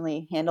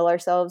personally handle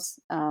ourselves,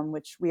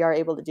 which we are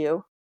able to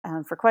do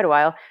for quite a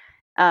while,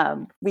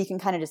 we can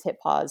kind of just hit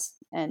pause.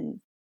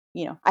 And,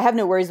 I have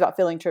no worries about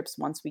filling trips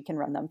once we can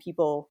run them.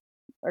 People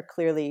are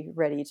clearly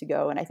ready to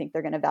go, and I think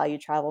they're going to value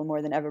travel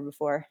more than ever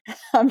before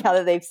now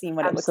that they've seen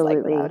what it looks like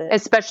without it.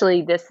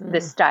 Especially this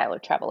style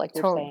of travel, like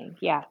you're saying.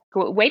 Yeah,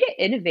 way to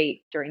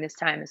innovate during this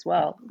time as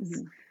well.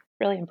 It's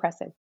really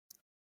impressive.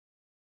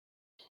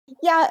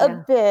 Yeah, a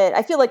bit.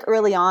 I feel like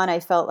early on, I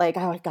felt like,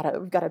 we've got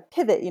to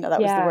pivot.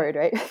 That was the word,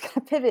 right? We've got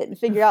to pivot and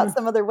figure out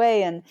some other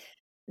way. And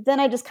then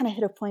I just kind of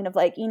hit a point of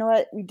like, you know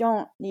what? We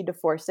don't need to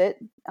force it.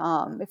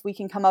 If we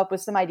can come up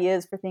with some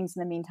ideas for things in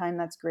the meantime,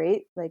 that's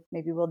great. Like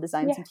maybe we'll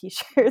design some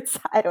t-shirts.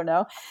 I don't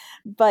know.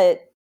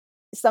 But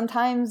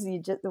sometimes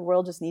the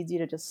world just needs you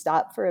to just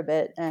stop for a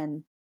bit.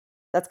 And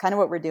that's kind of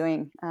what we're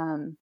doing.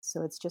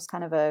 So it's just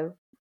kind of a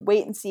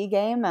wait and see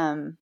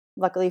game.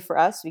 Luckily for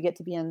us, we get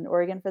to be in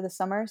Oregon for the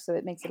summer, so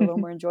it makes it a little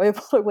more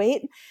enjoyable to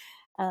wait.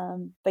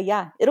 But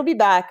yeah, it'll be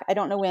back. I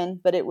don't know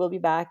when, but it will be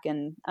back.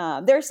 And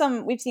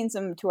we've seen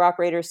some tour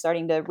operators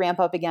starting to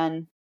ramp up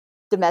again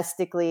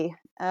domestically.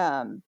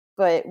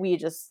 But we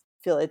just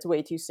feel it's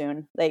way too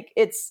soon. Like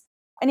it's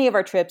any of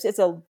our trips, it's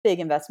a big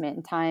investment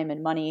in time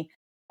and money.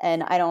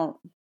 And I don't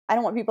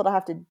want people to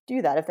have to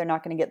do that if they're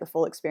not going to get the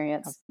full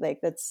experience.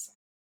 Like that's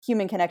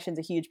human connection's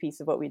a huge piece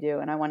of what we do.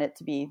 And I want it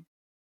to be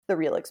the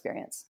real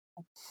experience.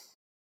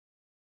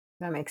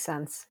 That makes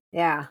sense.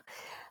 Yeah.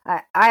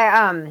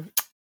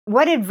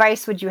 What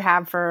advice would you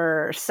have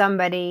for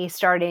somebody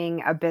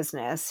starting a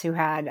business who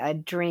had a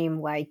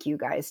dream like you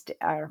guys,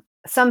 or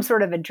some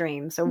sort of a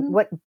dream? So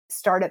what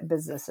startup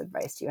business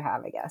advice do you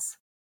have, I guess?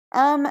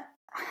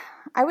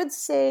 I would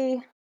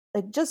say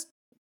like, just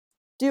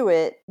do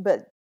it,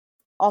 but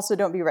also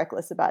don't be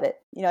reckless about it.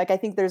 I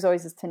think there's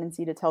always this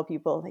tendency to tell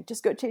people like,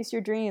 just go chase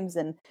your dreams.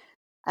 And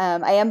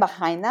I am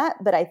behind that,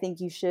 but I think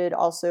you should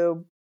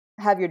also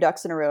have your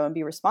ducks in a row and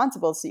be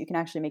responsible so you can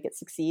actually make it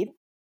succeed.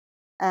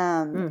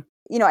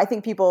 I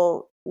think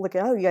people look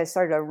at, you guys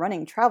started a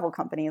running travel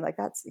company. Like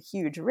that's a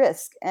huge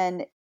risk.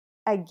 And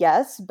I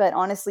guess, but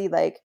honestly,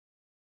 like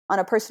on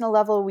a personal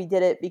level, we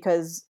did it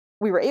because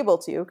we were able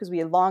to, because we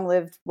had long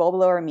lived well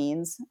below our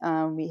means.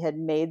 We had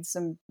made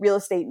some real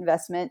estate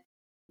investment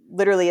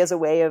literally as a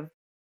way of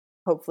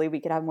hopefully we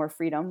could have more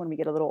freedom when we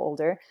get a little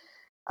older.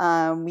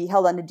 We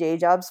held on to day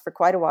jobs for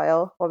quite a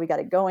while we got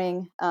it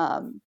going.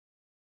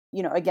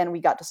 Again, we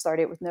got to start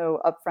it with no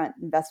upfront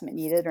investment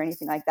needed or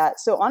anything like that.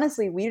 So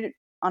honestly,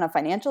 on a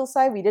financial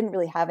side, we didn't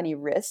really have any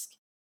risk,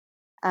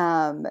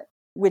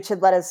 which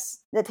had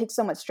that takes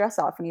so much stress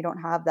off when you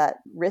don't have that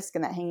risk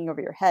and that hanging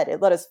over your head.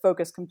 It let us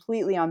focus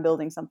completely on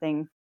building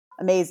something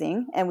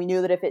amazing. And we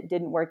knew that if it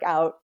didn't work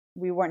out,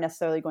 we weren't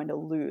necessarily going to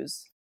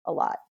lose a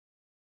lot.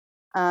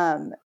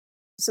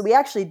 So we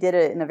actually did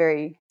it in a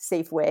very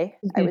safe way,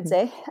 I would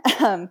say.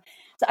 So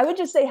I would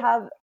just say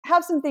have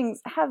some things,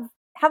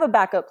 have a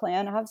backup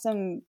plan, have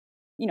some,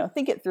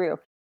 think it through,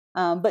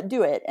 but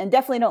do it. And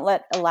definitely don't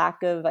let a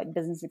lack of like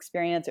business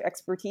experience or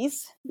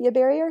expertise be a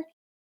barrier.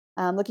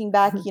 Looking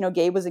back,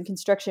 Gabe was in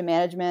construction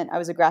management. I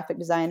was a graphic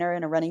designer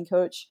and a running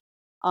coach.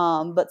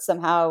 But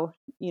somehow,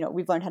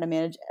 we've learned how to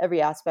manage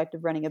every aspect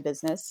of running a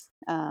business.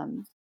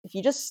 If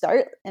you just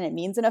start and it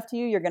means enough to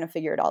you, you're going to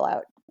figure it all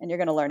out and you're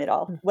going to learn it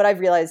all. What I've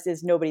realized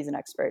is nobody's an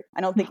expert. I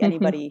don't think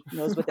anybody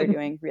knows what they're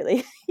doing,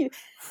 really.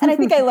 And I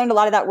think I learned a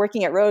lot of that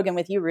working at Rogue and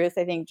with you, Ruth.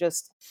 I think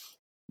just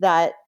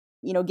that,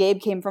 Gabe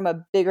came from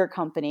a bigger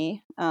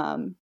company,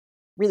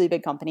 really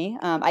big company.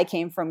 I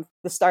came from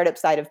the startup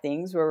side of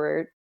things where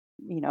we're,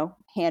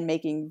 hand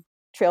making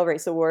trail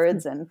race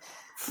awards and,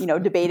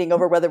 debating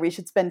over whether we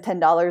should spend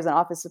 $10 on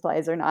office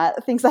supplies or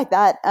not, things like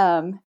that.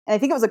 And I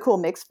think it was a cool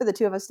mix for the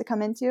two of us to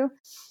come into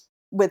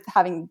with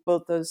having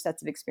both those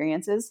sets of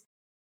experiences.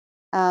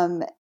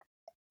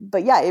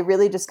 But yeah, it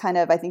really just kind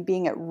of, I think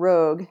being at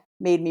Rogue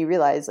made me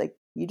realize like,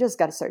 you just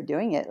got to start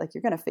doing it. Like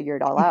you're going to figure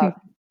it all out.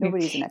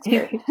 Nobody's an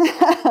expert.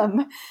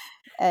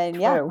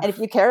 And yeah, and if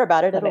you care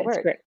about it, it'll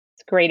work.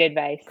 It's great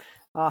advice.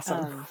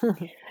 Awesome.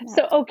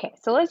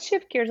 So let's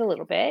shift gears a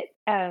little bit.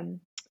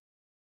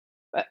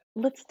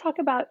 Let's talk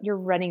about your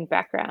running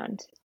background.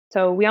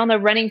 So we all know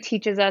running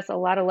teaches us a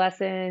lot of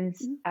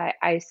lessons. I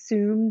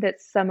assume that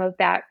some of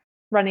that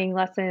running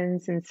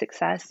lessons and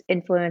success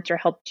influenced or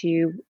helped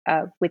you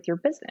with your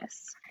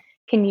business.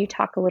 Can you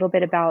talk a little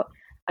bit about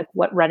like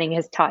what running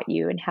has taught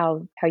you and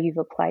how you've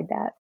applied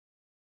that?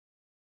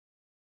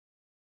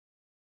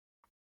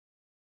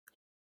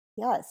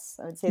 Yes,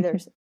 I would say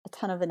there's a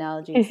ton of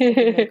analogies to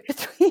make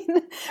between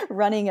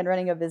running and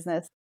running a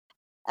business.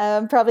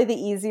 Probably the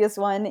easiest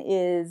one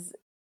is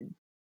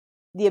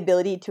the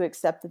ability to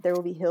accept that there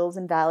will be hills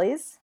and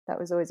valleys. That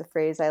was always a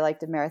phrase I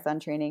liked in marathon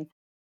training.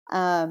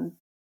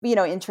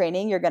 In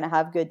training, you're going to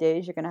have good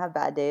days, you're going to have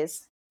bad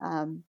days.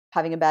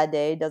 Having a bad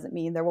day doesn't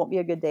mean there won't be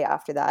a good day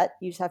after that.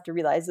 You just have to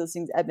realize those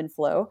things ebb and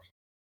flow.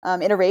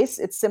 In a race,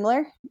 it's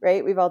similar,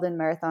 right? We've all done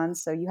marathons.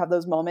 So you have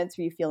those moments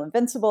where you feel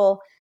invincible,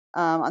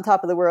 on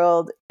top of the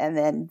world. And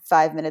then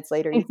 5 minutes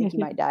later, you think you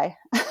might die.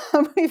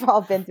 We've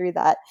all been through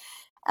that.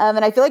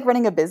 And I feel like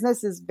running a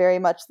business is very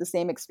much the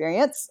same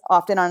experience,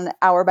 often on an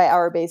hour by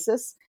hour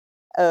basis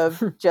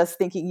of just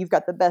thinking you've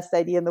got the best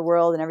idea in the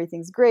world and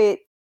everything's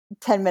great.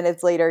 10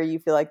 minutes later, you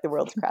feel like the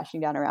world's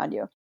crashing down around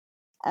you.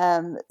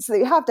 So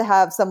you have to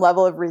have some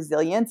level of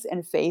resilience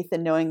and faith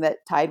in knowing that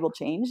tide will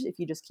change if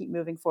you just keep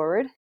moving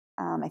forward.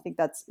 I think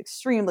that's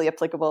extremely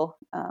applicable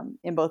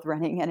in both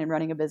running and in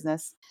running a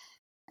business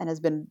and has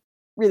been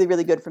really,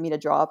 really good for me to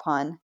draw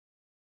upon.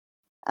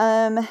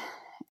 And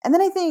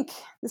then I think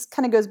this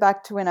kind of goes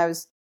back to when I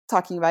was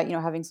talking about,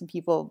 having some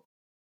people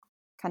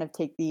kind of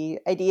take the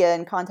idea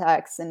and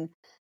contacts. And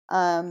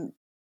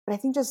but I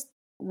think just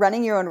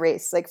running your own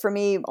race, like for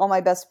me, all my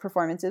best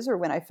performances are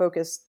when I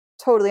focused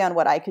totally on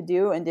what I could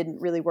do and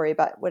didn't really worry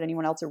about what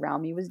anyone else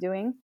around me was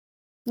doing.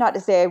 Not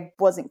to say I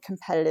wasn't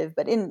competitive,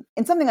 but in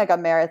something like a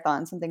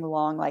marathon, something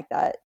long like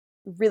that,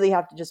 really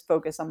have to just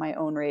focus on my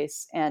own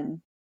race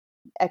and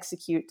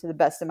execute to the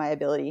best of my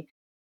ability.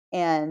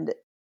 And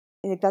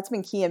I think that's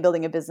been key in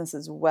building a business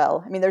as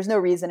well. I mean, there's no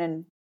reason,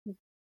 and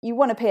you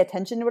want to pay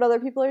attention to what other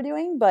people are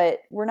doing, but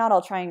we're not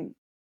all trying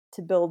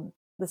to build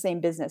the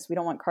same business. We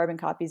don't want carbon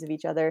copies of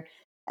each other.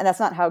 And that's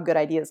not how good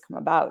ideas come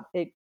about.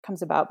 It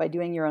comes about by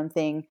doing your own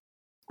thing,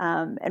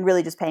 and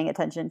really just paying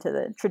attention to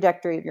the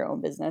trajectory of your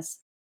own business.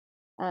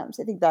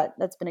 So I think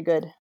that's been a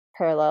good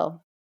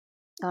parallel.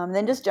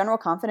 Then just general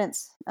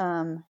confidence.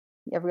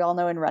 We all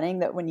know in running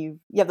that when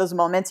you have those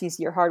moments, you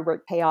see your hard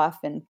work pay off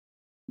and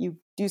you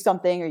do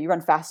something or you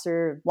run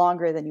faster,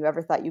 longer than you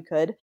ever thought you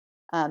could.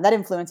 That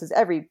influences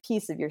every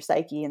piece of your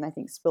psyche and I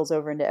think spills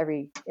over into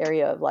every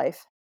area of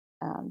life.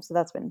 So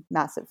that's been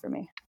massive for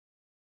me.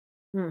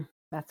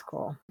 That's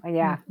cool.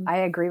 Yeah, I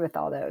agree with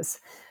all those.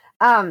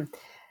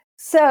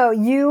 So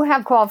you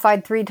have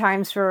qualified 3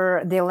 times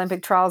for the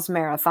Olympic Trials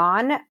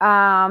Marathon.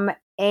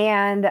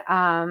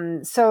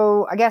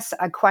 So I guess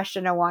a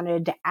question I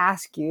wanted to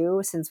ask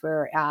you, since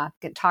we're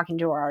talking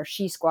to our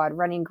She Squad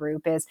running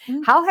group, is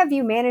how have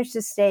you managed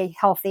to stay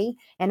healthy?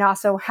 And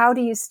also, how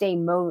do you stay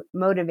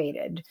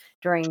motivated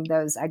during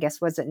those, I guess,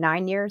 was it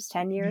 9 years,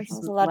 10 years? It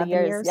was a lot of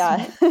years.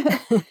 Yeah.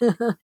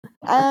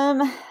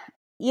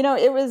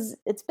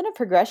 It's been a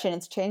progression.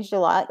 It's changed a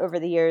lot over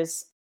the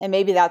years. And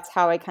maybe that's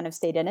how I kind of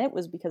stayed in it,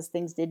 was because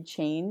things did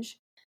change.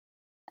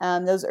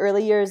 Those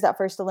early years, that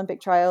first Olympic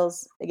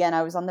trials, again,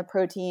 I was on the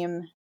pro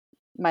team.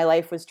 My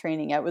life was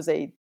training. It was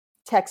a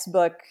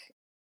textbook,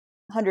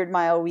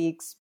 100-mile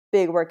weeks,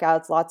 big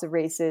workouts, lots of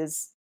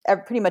races.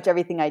 Pretty much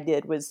everything I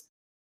did was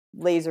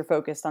laser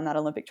focused on that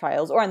Olympic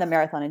trials or on the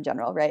marathon in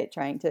general, right?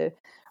 Trying to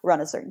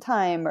run a certain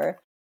time or,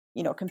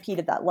 compete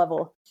at that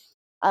level.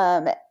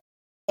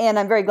 And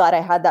I'm very glad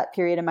I had that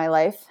period in my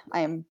life.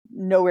 I am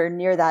nowhere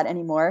near that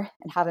anymore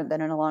and haven't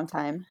been in a long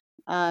time.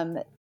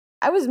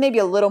 I was maybe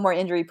a little more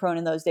injury prone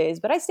in those days,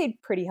 but I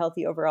stayed pretty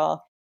healthy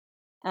overall.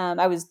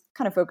 I was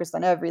kind of focused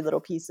on every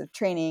little piece of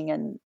training,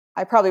 and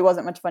I probably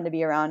wasn't much fun to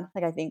be around.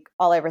 Like, I think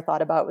all I ever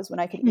thought about was when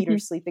I could eat or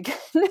sleep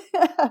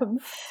again.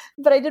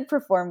 But I did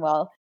perform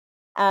well.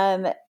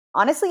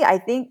 Honestly, I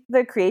think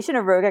the creation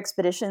of Rogue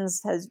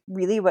Expeditions has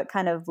really what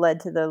kind of led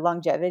to the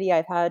longevity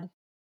I've had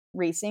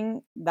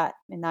racing that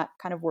in that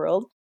kind of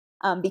world.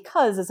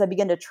 Because as I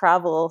began to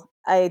travel,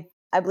 I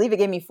believe it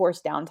gave me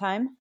forced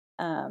downtime.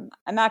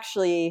 I'm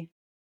actually,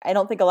 I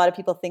don't think a lot of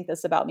people think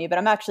this about me, but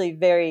I'm actually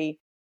very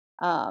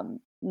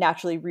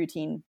naturally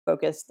routine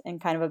focused and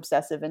kind of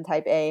obsessive and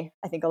type A.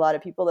 I think a lot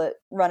of people that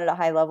run at a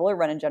high level or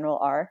run in general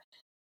are.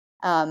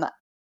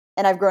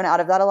 And I've grown out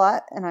of that a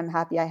lot, and I'm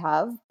happy I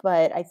have.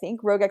 But I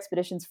think Rogue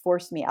Expeditions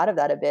forced me out of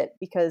that a bit,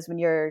 because when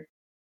you're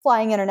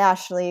flying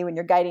internationally, when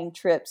you're guiding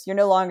trips, you're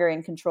no longer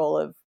in control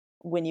of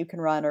when you can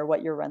run or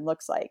what your run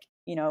looks like.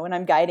 When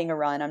I'm guiding a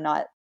run, I'm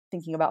not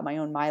thinking about my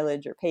own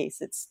mileage or pace.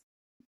 It's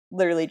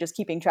literally just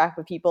keeping track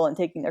of people and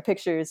taking their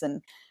pictures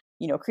and,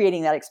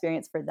 creating that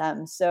experience for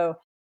them. So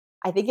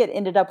I think it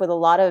ended up with a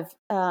lot of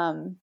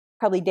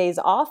probably days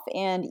off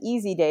and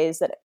easy days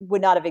that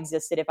would not have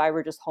existed if I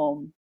were just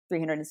home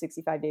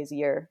 365 days a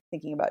year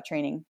thinking about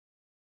training.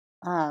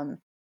 And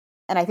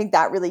I think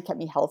that really kept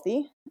me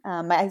healthy.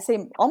 I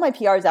say all my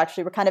PRs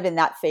actually were kind of in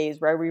that phase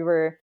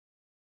where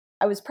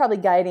I was probably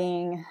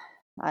guiding,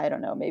 I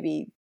don't know,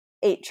 maybe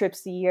 8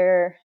 trips a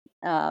year,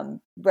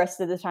 rest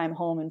of the time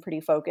home and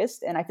pretty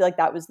focused. And I feel like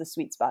that was the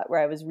sweet spot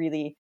where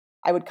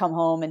I would come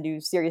home and do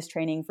serious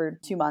training for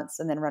 2 months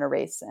and then run a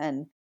race.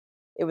 And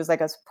it was like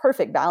a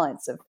perfect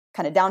balance of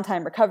kind of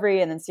downtime,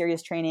 recovery, and then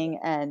serious training,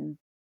 and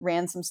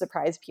ran some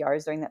surprise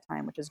PRs during that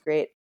time, which is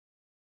great.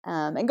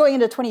 And going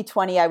into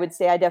 2020, I would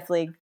say I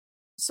definitely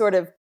sort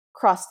of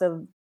crossed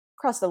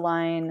the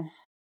line,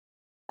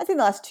 I think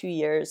the last 2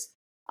 years,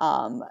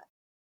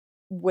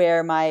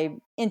 where my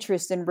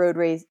interest in road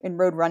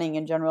running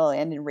in general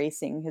and in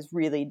racing has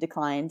really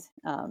declined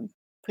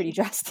pretty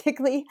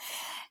drastically.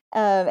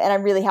 And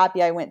I'm really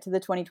happy I went to the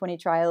 2020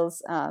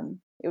 trials.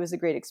 It was a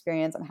great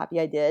experience. I'm happy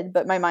I did,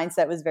 but my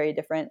mindset was very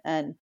different,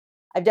 and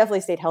I've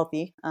definitely stayed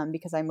healthy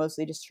because I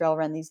mostly just trail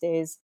run these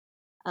days.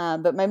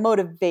 But my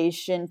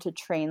motivation to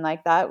train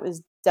like that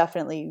was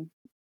definitely,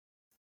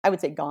 I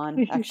would say,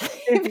 gone,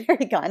 actually,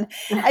 very gone.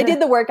 I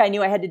did the work I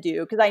knew I had to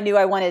do because I knew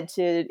I wanted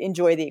to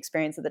enjoy the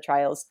experience of the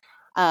trials.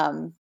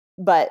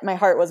 But my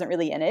heart wasn't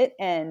really in it.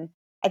 And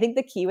I think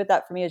the key with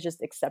that for me is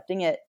just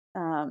accepting it.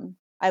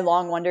 I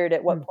long wondered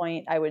at what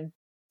point I would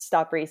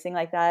stop racing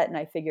like that. And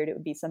I figured it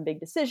would be some big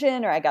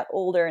decision, or I got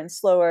older and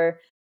slower.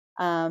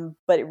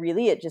 But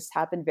it just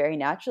happened very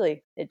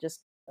naturally. It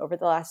just, over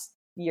the last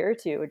year or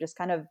two, it just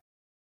kind of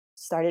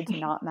started to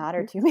not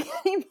matter to me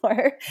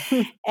anymore.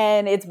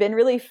 And it's been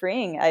really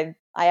freeing. I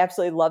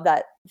absolutely love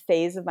that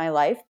phase of my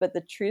life. But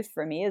the truth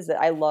for me is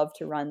that I love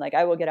to run. Like,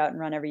 I will get out and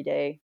run every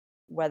day,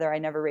 whether I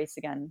never race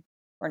again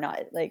or not.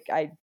 Like,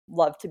 I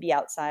love to be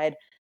outside.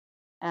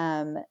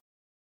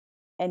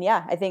 And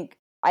yeah, I think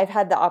I've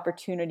had the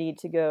opportunity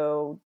to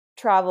go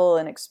travel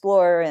and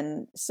explore,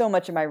 and so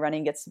much of my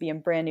running gets to be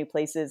in brand new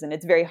places, and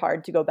it's very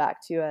hard to go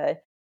back to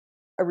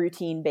a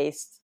routine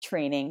based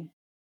training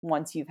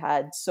once you've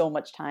had so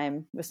much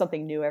time with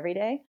something new every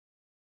day.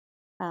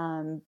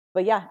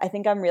 But yeah, I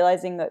think I'm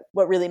realizing that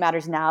what really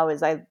matters now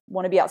is I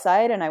want to be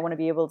outside, and I want to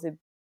be able to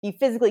be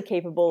physically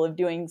capable of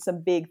doing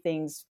some big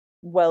things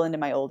well into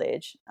my old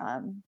age.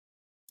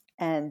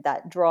 And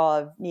that draw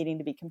of needing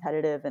to be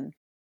competitive and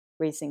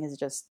racing has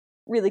just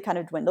really kind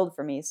of dwindled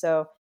for me.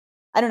 So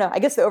I don't know. I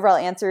guess the overall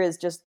answer is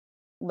just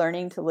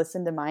learning to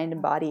listen to mind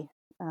and body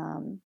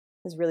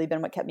has really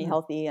been what kept me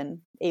healthy and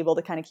able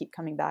to kind of keep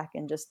coming back,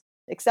 and just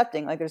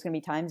accepting like there's going to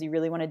be times you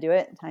really want to do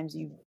it and times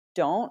you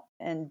don't,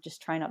 and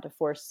just try not to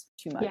force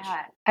too much.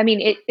 Yeah. I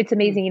mean, it's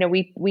amazing.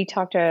 We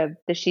talked to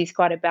the She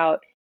Squad about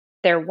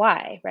their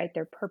why, right?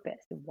 Their purpose,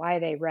 why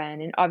they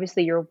run. And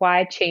obviously your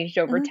why changed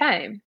over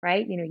time,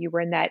 right? You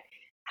were in that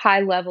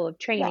high level of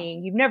training.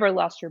 Yeah. You've never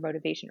lost your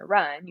motivation to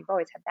run. You've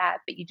always had that,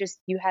 but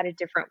you had a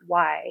different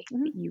why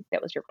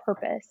that was your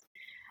purpose.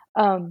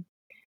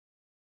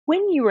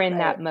 When you were in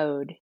that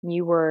mode,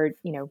 you were,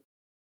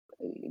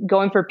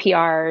 going for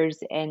PRs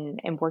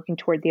and working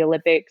toward the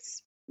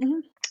Olympics.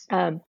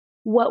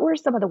 What were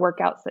some of the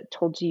workouts that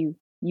told you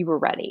you were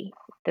ready,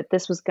 that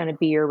this was going to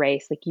be your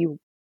race? Like you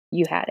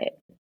had it.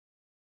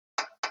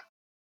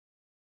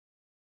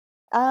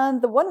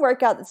 The one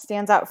workout that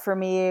stands out for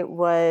me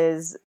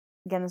was,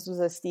 again, this was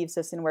a Steve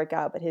Sisson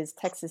workout, but his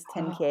Texas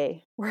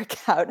 10K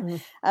workout,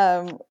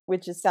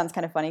 which just sounds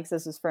kind of funny because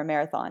this was for a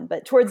marathon.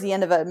 But towards the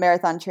end of a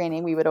marathon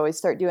training, we would always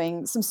start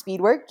doing some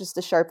speed work just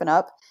to sharpen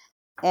up.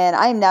 And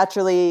I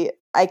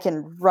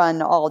can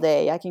run all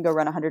day. I can go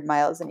run 100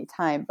 miles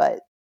anytime, but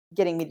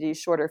getting me to do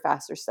shorter,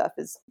 faster stuff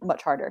is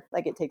much harder.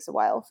 Like, it takes a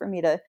while for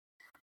me to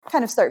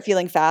kind of start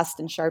feeling fast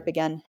and sharp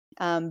again.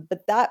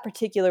 But that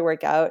particular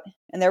workout,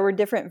 and there were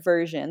different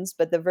versions,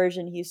 but the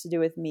version he used to do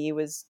with me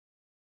was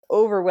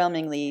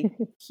overwhelmingly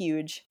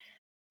huge.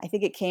 I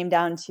think it came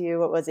down to,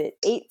 what was it,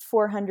 8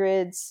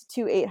 400s,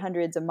 2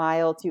 800s a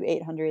mile, 2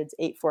 800s,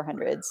 8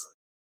 400s.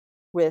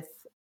 With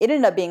it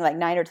ended up being like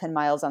 9 or 10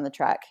 miles on the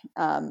track.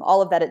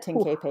 All of that at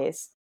 10K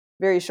pace,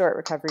 very short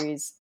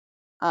recoveries.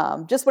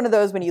 Just one of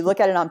those, when you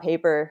look at it on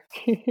paper,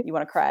 you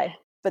want to cry.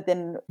 But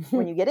then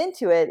when you get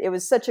into it, it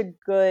was such a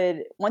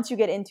good, once you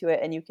get into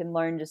it and you can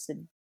learn just to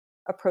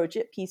approach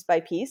it piece by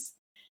piece,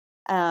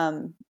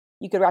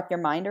 you could wrap your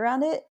mind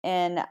around it.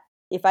 And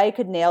if I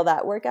could nail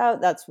that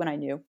workout, that's when I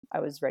knew I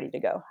was ready to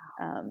go.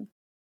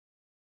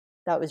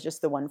 That was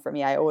just the one for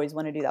me. I always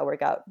want to do that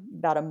workout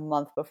about a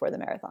month before the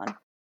marathon.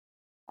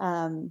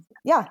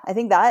 Yeah, I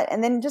think that.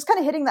 And then just kind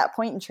of hitting that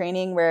point in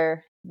training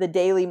where the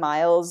daily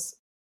miles,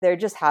 they're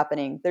just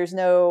happening. There's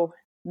no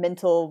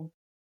mental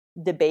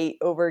debate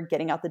over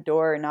getting out the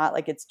door or not.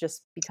 Like, it's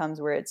just becomes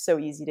where it's so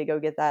easy to go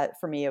get that.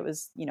 For me, it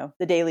was,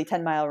 the daily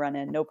 10-mile run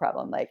in, no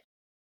problem. Like,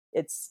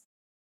 it's,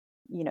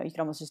 you can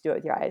almost just do it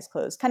with your eyes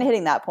closed. Kind of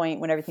hitting that point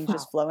when everything's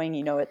just flowing,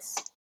 it's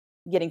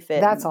getting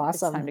fit. That's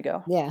awesome. It's time to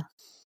go. Yeah.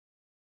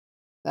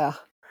 Oh,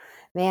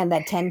 man,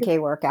 that 10K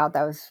workout,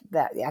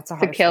 that's a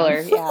hard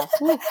killer. Yeah.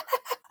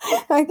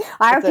 I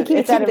have to keep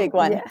it's that a big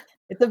one. Yeah.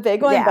 It's a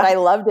big one, but I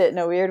loved it in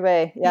a weird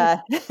way.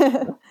 Yeah.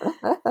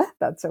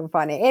 That's so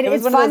funny.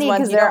 It's funny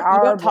because you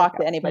don't talk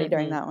to anybody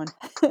during that one.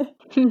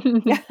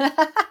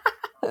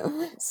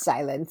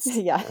 Silence.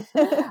 Yeah.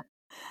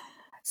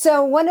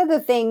 So one of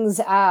the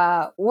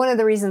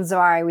reasons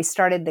why we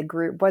started the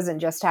group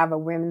wasn't just to have a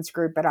women's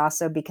group, but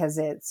also because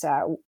it's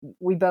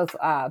we both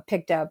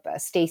picked up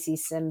Stacy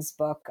Sims'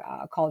 book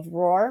called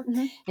Roar,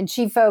 and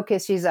she's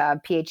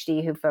a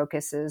PhD who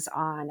focuses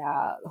on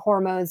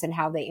hormones and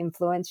how they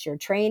influence your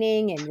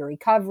training and your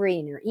recovery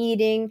and your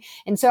eating.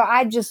 And so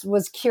I just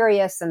was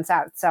curious, since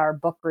that's our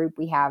book group,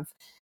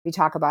 we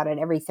talk about it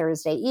every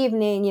Thursday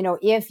evening,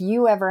 if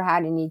you ever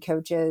had any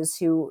coaches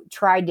who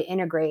tried to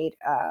integrate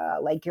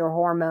like your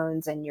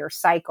hormones and your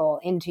cycle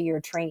into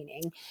your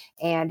training.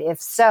 And if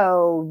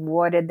so,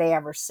 what did they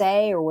ever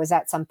say? Or was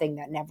that something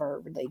that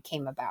never really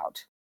came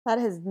about? That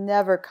has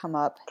never come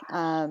up.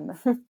 I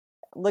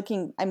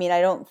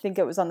don't think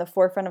it was on the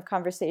forefront of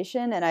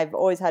conversation. And I've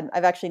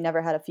actually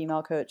never had a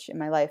female coach in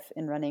my life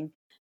in running.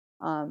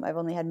 I've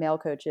only had male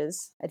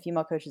coaches. I had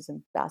female coaches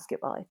in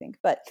basketball, I think.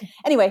 But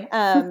anyway,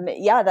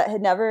 that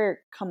had never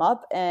come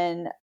up.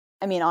 And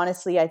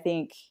honestly, I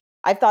think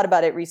I've thought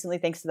about it recently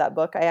thanks to that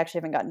book. I actually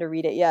haven't gotten to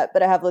read it yet,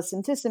 but I have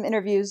listened to some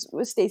interviews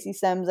with Stacy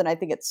Sims, and I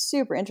think it's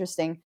super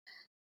interesting.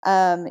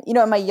 In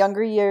my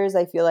younger years,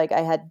 I feel like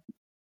I had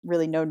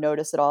really no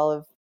notice at all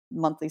of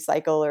monthly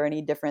cycle or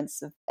any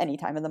difference of any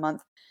time of the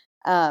month.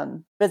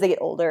 But as I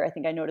get older, I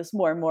think I notice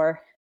more and more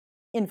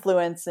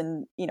influence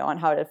and on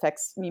how it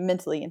affects me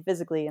mentally and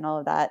physically and all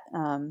of that.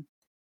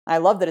 I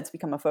love that it's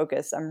become a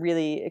focus. I'm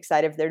really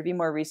excited for there to be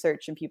more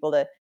research and people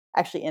to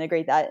actually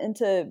integrate that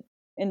into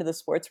the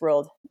sports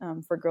world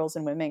for girls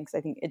and women, because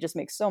I think it just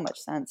makes so much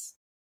sense.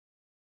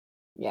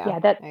 Yeah,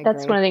 that's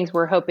one of the things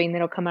we're hoping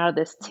that'll come out of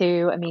this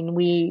too.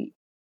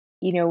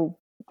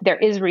 There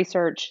is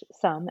research,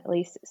 some at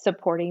least,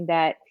 supporting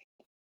that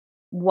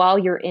while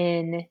you're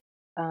in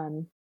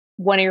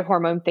one of your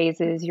hormone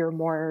phases, you're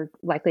more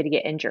likely to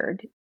get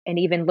injured. And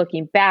even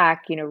looking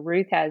back,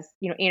 Ruth has,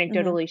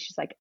 anecdotally, she's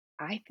like,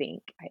 I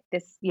think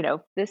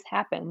this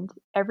happened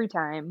every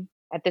time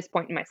at this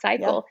point in my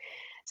cycle. Yeah.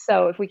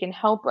 So if we can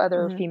help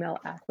other female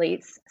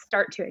athletes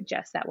start to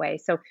adjust that way.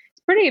 So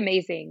it's pretty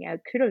amazing.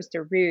 Kudos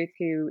to Ruth,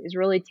 who is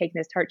really taking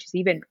this to heart. She's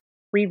even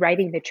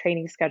rewriting the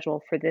training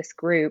schedule for this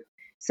group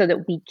so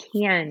that we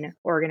can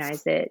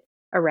organize it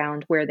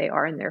around where they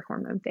are in their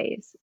hormone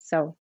phase.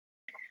 So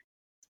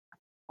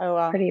oh,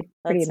 wow. Pretty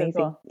amazing. So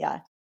cool. Yeah.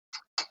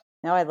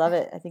 No, I love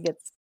it. I think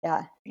it's,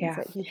 yeah.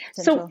 It's a huge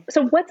potential.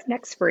 So what's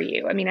next for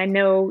you? I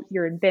know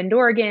you're in Bend,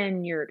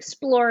 Oregon, you're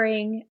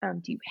exploring.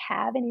 Do you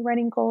have any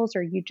running goals, or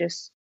are you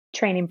just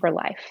training for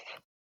life?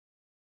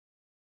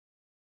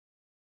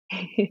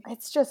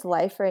 It's just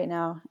life right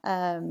now.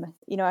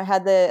 I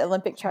had the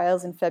Olympic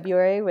trials in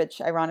February,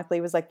 which ironically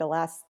was like the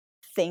last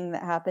thing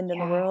that happened in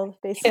the world,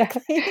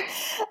 basically.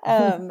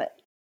 And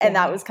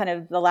that was kind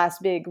of the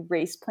last big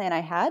race plan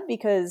I had,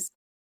 because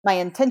my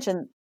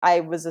intention, I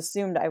was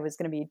assumed I was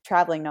going to be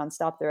traveling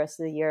nonstop the rest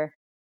of the year.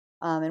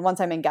 And once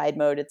I'm in guide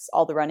mode, it's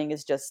all the running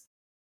is just,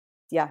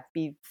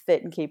 be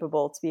fit and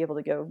capable to be able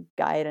to go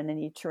guide on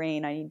any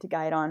terrain I need to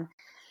guide on.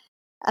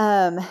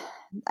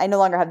 I no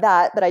longer have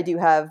that, but I do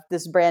have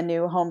this brand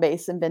new home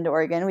base in Bend,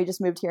 Oregon. We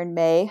just moved here in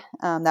May.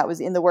 That was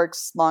in the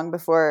works long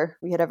before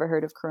we had ever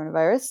heard of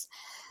coronavirus.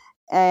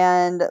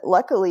 And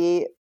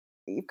luckily,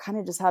 you kind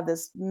of just have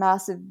this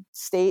massive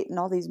state and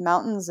all these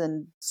mountains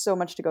and so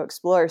much to go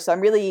explore. So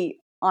I'm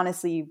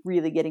honestly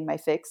getting my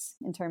fix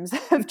in terms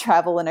of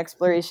travel and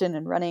exploration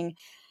and running.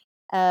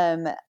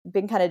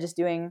 Been kind of just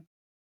doing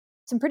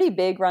some pretty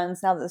big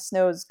runs now that the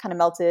snow's kind of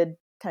melted,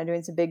 kind of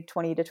doing some big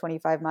 20 to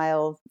 25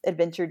 mile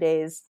adventure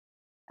days.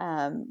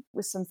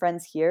 with some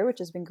friends here, which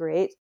has been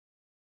great.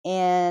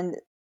 And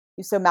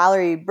so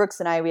Mallory Brooks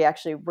and I,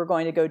 we're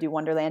going to go do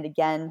Wonderland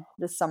again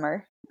this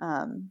summer.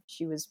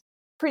 She was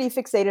pretty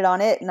fixated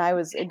on it, and I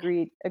was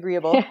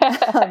agreeable.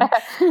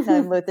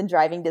 I'm within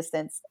driving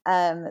distance.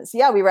 So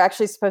yeah, we were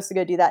actually supposed to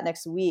go do that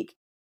next week.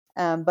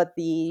 But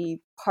the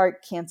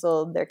park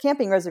canceled their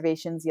camping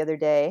reservations the other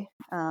day,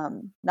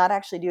 not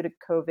actually due to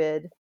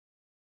COVID.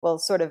 Well,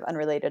 sort of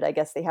unrelated. I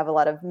guess they have a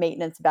lot of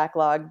maintenance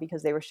backlog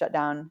because they were shut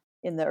down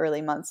in the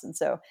early months. And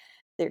so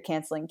they're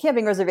canceling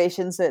camping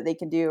reservations so that they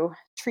can do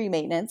tree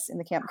maintenance in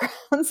the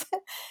campgrounds.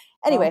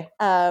 Anyway,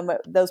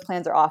 those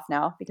plans are off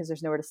now because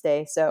there's nowhere to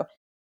stay. So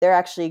they're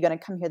actually going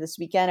to come here this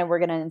weekend, and we're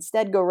going to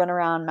instead go run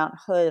around Mount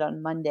Hood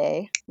on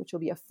Monday, which will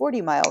be a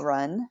 40-mile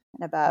run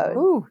and about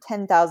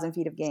 10,000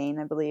 feet of gain,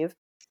 I believe.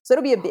 So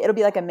it'll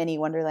be like a mini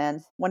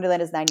Wonderland.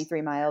 Wonderland is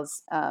 93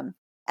 miles. And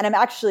I'm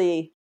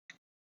actually,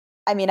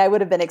 I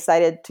would have been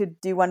excited to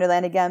do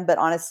Wonderland again, but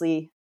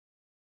honestly,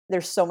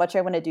 there's so much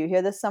I want to do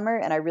here this summer,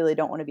 and I really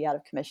don't want to be out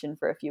of commission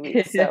for a few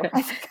weeks. So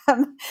I think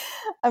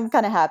I'm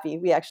kind of happy.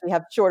 We actually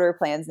have shorter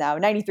plans now.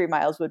 93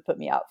 miles would put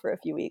me out for a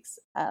few weeks.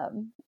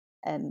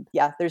 And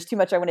yeah, there's too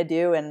much I want to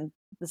do, and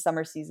the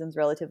summer season's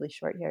relatively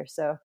short here.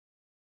 So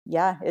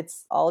yeah,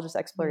 it's all just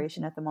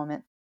exploration at the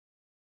moment.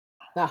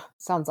 Oh,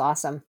 sounds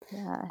awesome.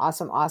 Yeah.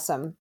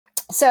 Awesome.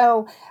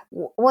 So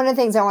one of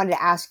the things I wanted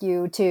to ask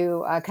you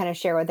to kind of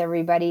share with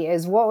everybody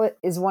is what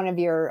is one of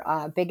your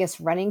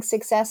biggest running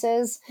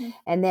successes? Mm-hmm.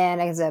 And then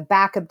as a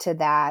backup to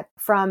that,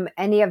 from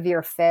any of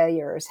your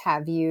failures,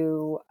 have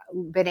you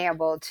been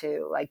able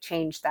to like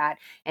change that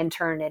and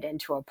turn it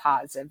into a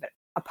positive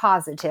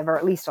or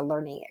at least a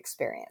learning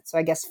experience? So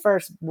I guess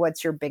first,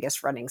 what's your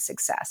biggest running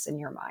success in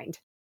your mind?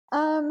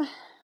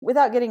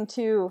 Without getting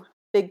too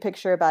big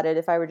picture about it,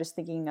 if I were just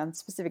thinking on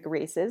specific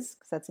races,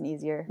 because that's an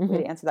easier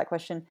way to answer that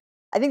question,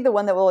 I think the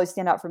one that will always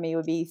stand out for me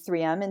would be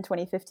 3M in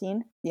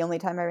 2015, the only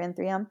time I ran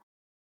 3M.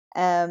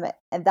 And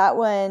that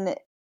one,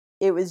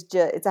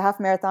 it's a half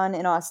marathon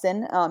in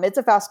Austin. It's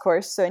a fast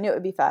course, so I knew it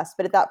would be fast.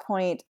 But at that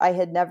point, I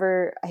had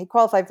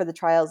qualified for the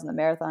trials and the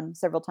marathon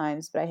several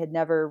times, but I had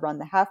never run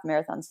the half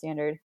marathon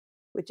standard,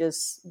 which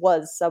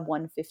was sub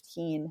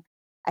 1:15.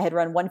 I had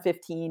run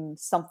 1:15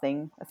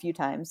 something a few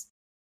times.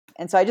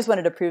 And so I just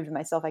wanted to prove to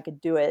myself I could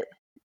do it.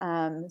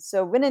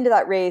 So went into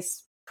that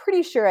race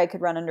pretty sure I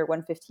could run under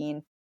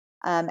 1:15.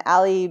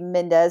 Allie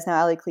Mendez, now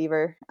Allie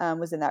Cleaver,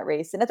 was in that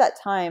race. And at that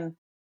time,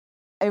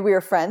 we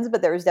were friends,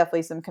 but there was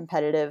definitely some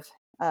competitive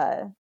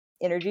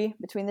energy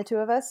between the two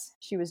of us.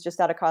 She was just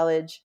out of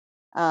college.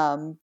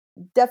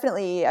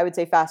 Definitely, I would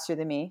say faster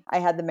than me. I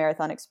had the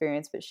marathon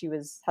experience, but she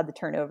had the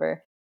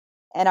turnover.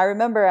 And I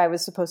remember I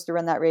was supposed to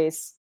run that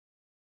race,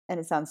 and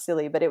it sounds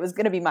silly, but it was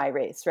going to be my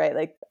race, right?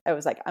 Like I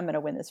was like, I'm going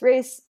to win this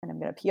race and I'm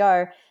going to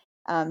PR.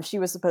 She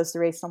was supposed to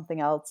race something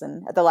else.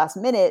 And at the last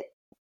minute,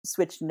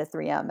 switched into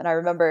 3M. And I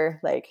remember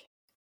like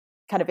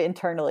kind of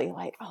internally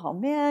like, oh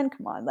man,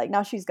 come on. Like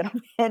now she's going to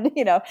win,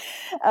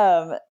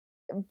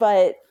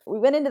 but we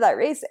went into that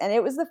race, and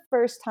it was the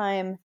first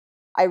time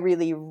I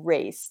really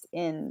raced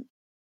in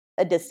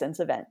a distance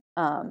event.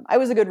 I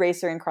was a good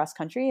racer in cross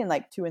country and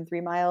like 2 and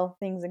 3 mile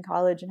things in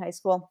college and high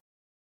school.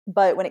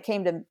 But when it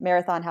came to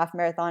marathon, half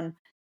marathon,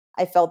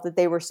 I felt that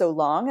they were so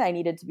long. I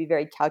needed to be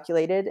very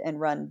calculated and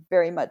run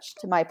very much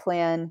to my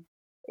plan,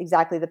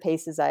 exactly the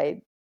paces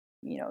I,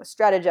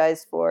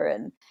 strategized for.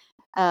 And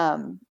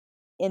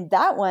in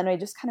that one, I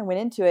just kind of went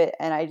into it,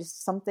 and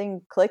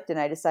something clicked, and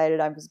I decided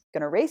I was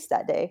going to race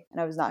that day, and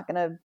I was not going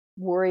to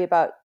worry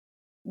about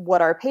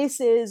what our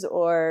pace is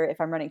or if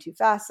I'm running too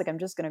fast. Like I'm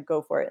just going to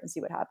go for it and see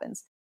what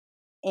happens.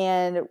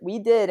 And we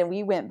did, and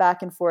we went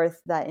back and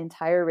forth that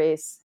entire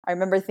race. I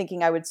remember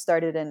thinking I would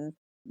start it and,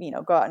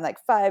 go out in like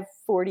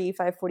 5:40,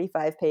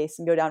 5:45 pace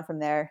and go down from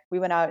there. We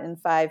went out in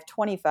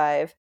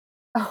 5:25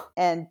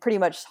 and pretty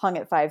much hung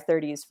at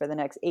 5:30s for the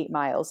next 8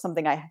 miles,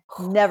 something I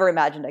never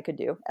imagined I could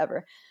do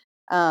ever.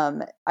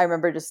 I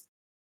remember just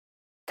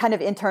kind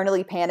of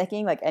internally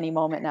panicking, like any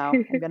moment now,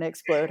 I'm going to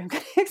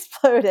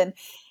explode. And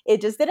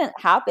it just didn't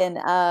happen.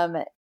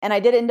 And I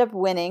did end up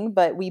winning,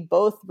 but we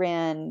both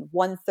ran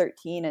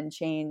 1:13 and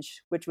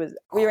change,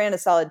 we ran a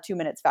solid 2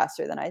 minutes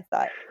faster than I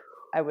thought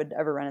I would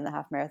ever run in the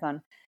half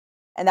marathon.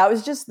 And that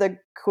was just I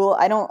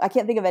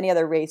can't think of any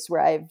other race where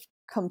I've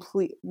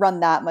run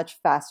that much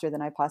faster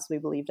than I possibly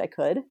believed I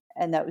could.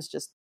 And that was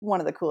just one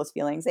of the coolest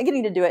feelings. And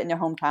getting to do it in your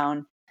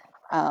hometown,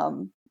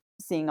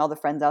 seeing all the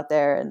friends out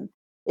there. And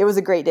it was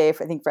a great day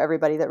for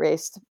everybody that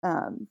raced.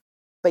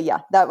 But yeah,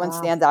 that one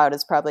stands out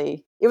as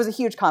it was a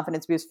huge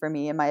confidence boost for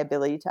me and my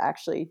ability to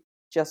actually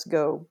just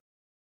go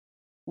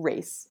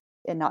race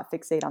and not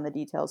fixate on the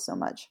details so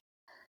much.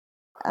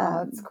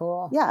 That's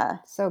cool. Yeah.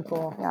 So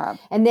cool. Yeah.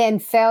 And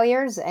then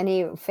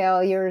any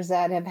failures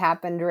that have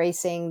happened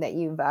racing that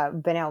you've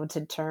been able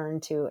to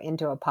turn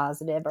into a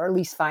positive, or at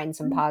least find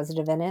some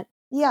positive in it?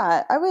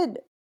 Yeah, I would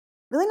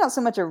really not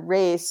so much a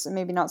race,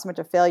 maybe not so much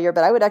a failure,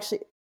 but I would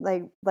actually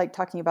like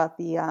talking about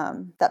the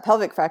that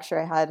pelvic fracture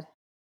I had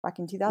back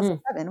in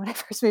 2007 when I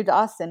first moved to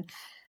Austin.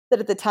 that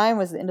at the time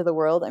was the end of the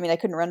world. I mean, I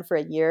couldn't run for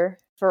a year.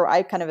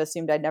 I kind of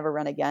assumed I'd never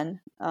run again.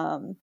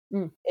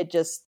 It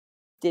just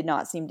did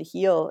not seem to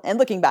heal. And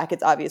looking back,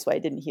 it's obvious why I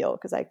didn't heal,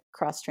 because I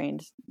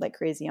cross-trained like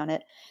crazy on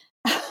it.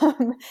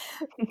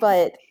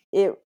 But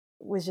it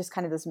was just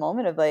kind of this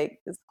moment of like,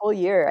 this whole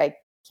year I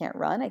can't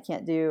run, I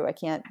can't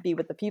be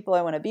with the people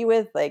I want to be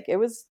with. Like it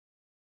was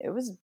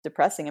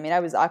depressing. I mean, I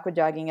was aqua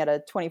jogging at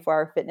a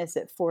 24-hour fitness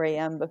at 4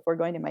 a.m. before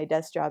going to my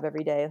desk job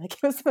every day. Like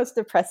it was the most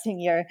depressing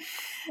year.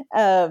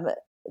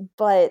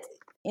 But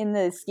in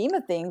the scheme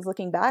of things,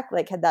 looking back,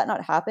 like had that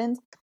not happened,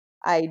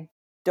 I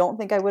don't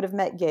think I would have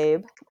met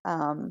Gabe.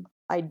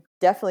 I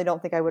definitely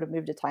don't think I would have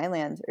moved to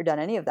Thailand or done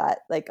any of that.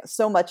 Like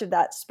so much of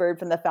that spurred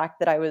from the fact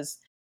that I was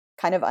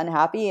kind of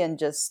unhappy and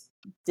just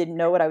didn't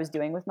know what I was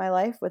doing with my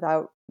life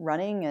without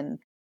running. And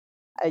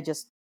I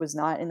just was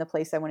not in the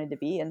place I wanted to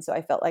be. And so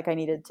I felt like I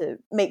needed to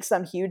make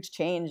some huge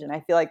change. And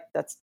I feel like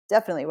that's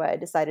definitely why I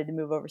decided to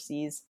move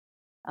overseas.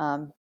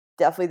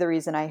 Definitely the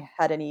reason I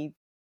had any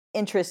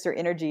interest or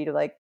energy to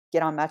like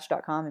get on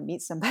Match.com and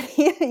meet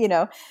somebody. You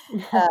know,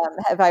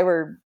 if I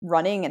were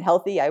running and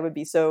healthy, I would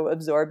be so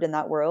absorbed in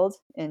that world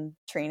and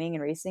training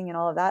and racing and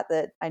all of that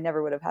I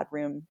never would have had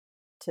room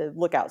to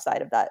look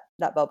outside of that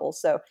bubble.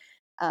 So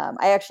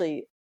I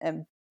actually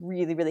am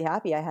really, really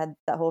happy I had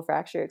that whole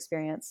fracture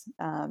experience.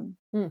 And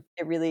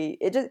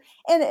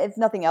if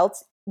nothing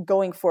else,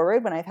 going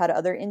forward, when I've had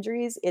other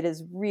injuries, it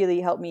has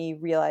really helped me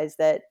realize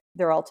that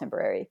they're all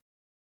temporary.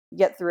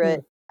 Get through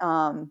it.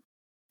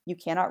 You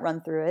cannot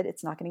run through it.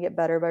 It's not going to get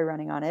better by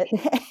running on it.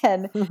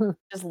 And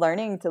just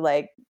learning to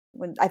I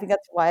think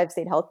that's why I've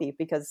stayed healthy,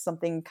 because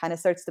something kind of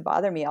starts to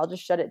bother me, I'll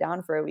just shut it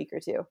down for a week or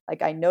two.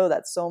 Like I know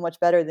that's so much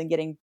better than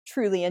getting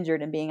truly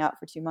injured and being out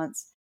for 2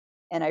 months.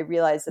 And I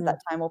realize that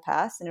time will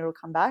pass and it'll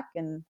come back,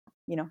 and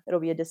it'll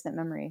be a distant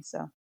memory.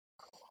 So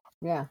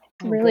yeah,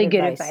 really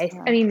good advice.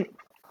 Yeah. I mean,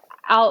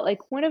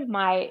 one of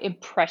my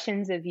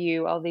impressions of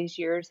you all these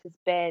years has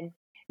been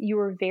you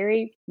were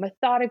very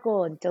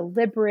methodical and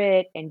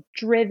deliberate and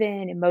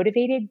driven and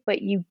motivated,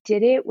 but you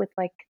did it with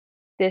like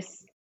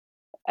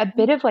a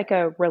bit of like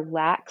a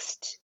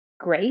relaxed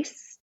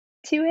grace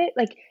to it.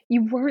 Like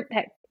you weren't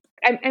that,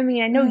 I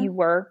mean, I know you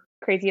were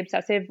crazy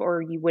obsessive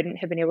or you wouldn't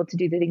have been able to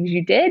do the things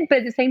you did, but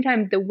at the same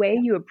time, the way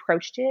you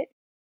approached it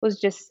was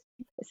just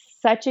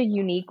such a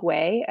unique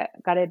way. I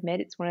gotta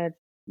admit, it's one of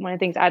the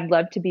things I'd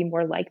love to be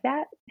more like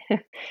that in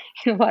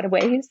a lot of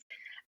ways.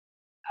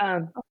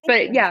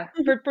 But yeah,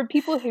 for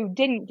people who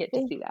didn't get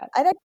to see that.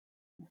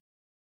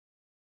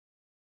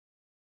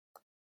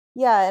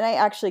 Yeah, and I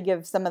actually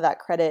give some of that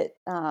credit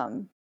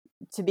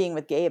to being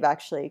with Gabe,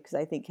 actually, because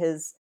I think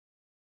his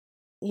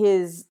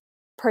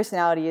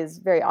personality is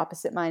very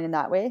opposite mine in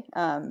that way.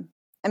 I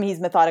mean, he's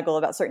methodical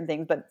about certain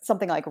things, but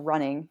something like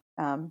running,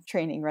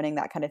 training, running,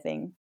 that kind of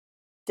thing,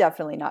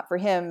 definitely not for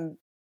him.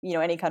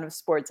 Any kind of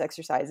sports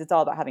exercise, it's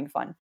all about having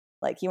fun.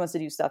 Like he wants to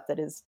do stuff that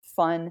is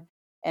fun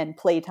and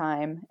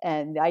playtime,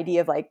 and the idea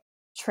of like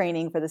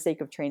training for the sake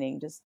of training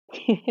just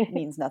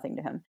means nothing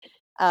to him.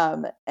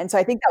 And so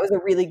I think that was a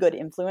really good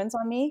influence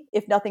on me.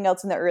 If nothing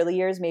else in the early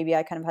years, maybe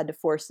I kind of had to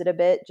force it a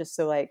bit just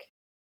so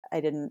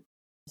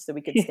so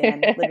we could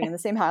stand living in the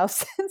same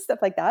house and stuff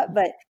like that.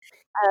 But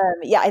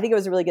yeah, I think it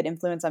was a really good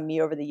influence on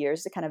me over the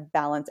years to kind of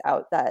balance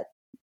out that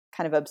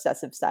kind of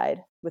obsessive side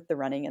with the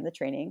running and the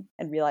training,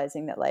 and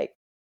realizing that like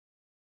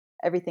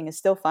everything is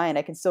still fine.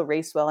 I can still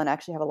race well and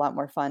actually have a lot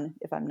more fun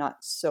if I'm not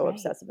so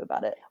obsessive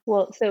about it.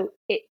 Well, so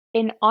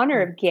in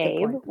honor of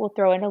Gabe, we'll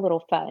throw in a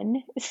little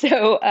fun.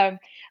 So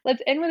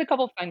let's end with a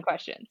couple fun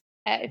questions.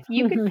 If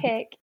you could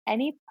pick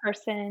any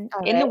person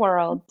in the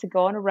world to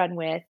go on a run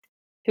with,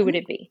 who would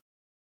it be?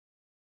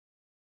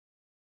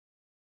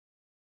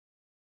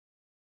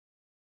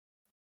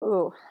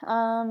 Ooh,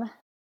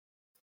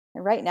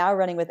 right now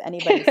running with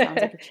anybody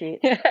sounds like a treat.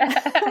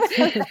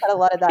 I've had a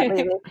lot of that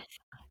lately.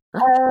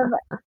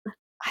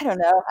 I don't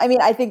know. I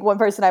mean, I think one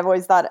person I've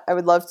always thought I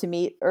would love to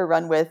meet or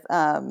run with,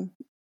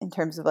 in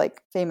terms of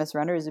like famous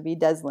runners, would be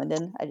Des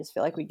Linden. I just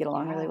feel like we get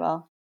along really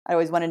well. I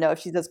always want to know if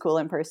she's as cool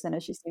in person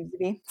as she seems to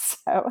be.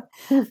 So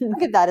I'll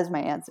give that as my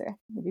answer.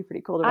 It'd be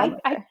pretty cool to run with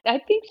her. I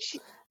think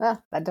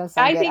that does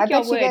sound good. I think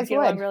y'all would get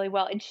along really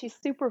well. And she's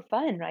super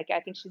fun. Like I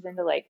think she's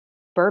into like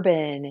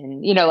bourbon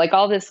and, like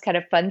all this kind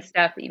of fun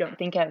stuff that you don't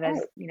think of as,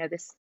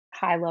 this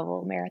high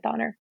level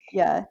marathoner.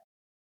 Yeah.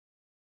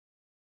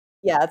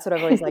 Yeah, that's what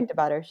I've always liked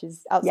about her.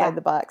 She's outside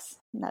the box,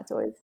 and that's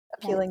always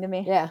appealing to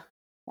me.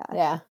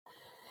 Yeah.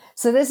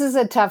 So this is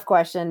a tough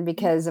question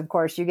because, of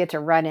course, you get to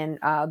run in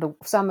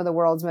some of the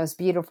world's most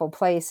beautiful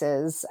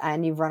places,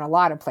 and you've run a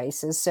lot of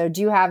places. So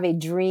do you have a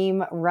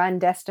dream run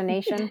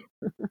destination?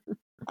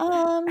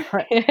 Are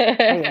you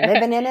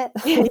living in it?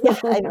 At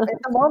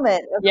the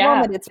moment,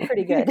 it's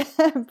pretty good.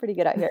 I'm pretty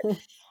good out here.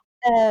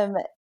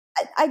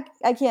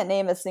 I can't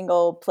name a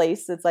single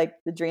place that's like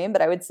the dream,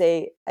 but I would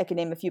say I can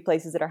name a few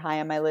places that are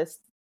high on my list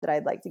that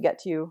I'd like to get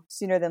to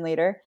sooner than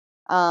later.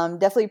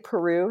 Definitely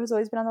Peru has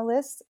always been on the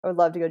list. I would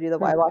love to go do the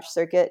Y-Wash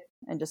circuit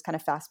and just kind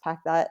of fast pack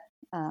that.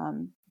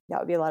 That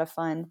would be a lot of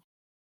fun.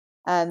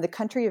 The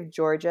country of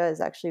Georgia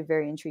is actually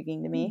very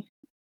intriguing to me.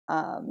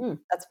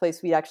 That's a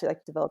place we'd actually like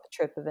to develop a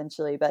trip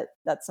eventually, but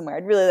that's somewhere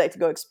I'd really like to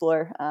go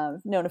explore.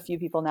 Known a few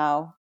people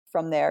now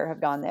from there,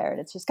 have gone there, and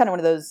it's just kind of one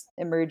of those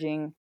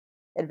emerging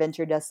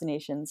adventure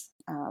destinations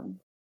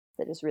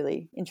that just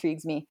really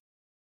intrigues me.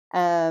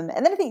 And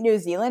then I think New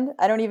Zealand,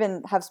 I don't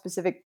even have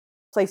specific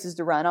places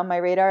to run on my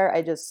radar.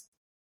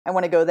 I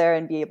want to go there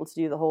and be able to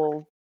do the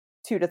whole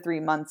 2 to 3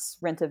 months,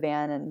 rent a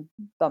van and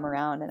bum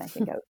around. And I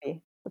think that would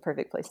be the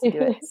perfect place to do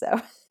it. So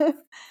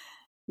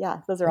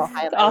yeah, those are all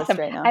high on my list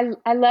right now.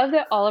 I love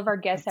that all of our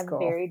guests have cool.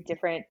 very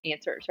different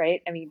answers,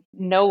 right? I mean,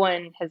 no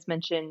one has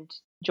mentioned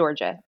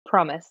Georgia.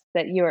 Promise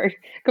that you're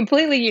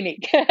completely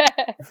unique.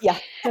 Yeah.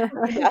 That's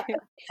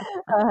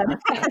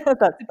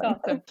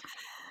awesome.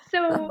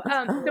 So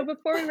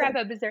before we wrap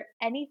up, is there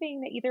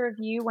anything that either of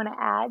you want to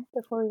add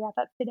before we wrap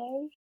up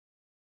today?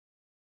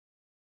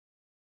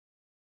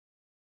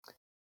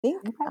 I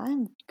think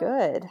I'm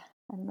good.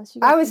 Unless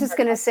you guys I was just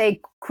going to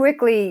say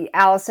quickly,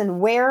 Allison,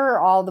 where are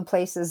all the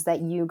places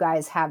that you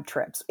guys have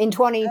trips in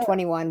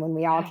 2021 when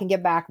we all can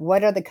get back?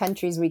 What are the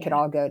countries we could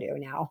all go to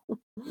now?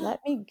 Let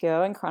me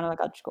go in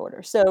chronological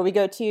order. So we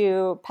go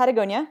to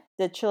Patagonia,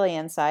 the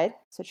Chilean side.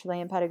 So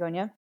Chilean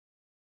Patagonia.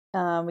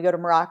 We go to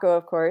Morocco,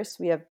 of course.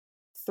 We have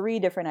 3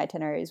 different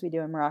itineraries we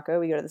do in Morocco.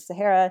 We go to the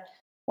Sahara,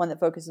 one that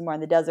focuses more on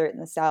the desert in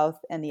the south,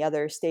 and the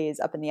other stays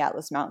up in the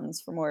Atlas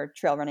Mountains for more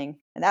trail running.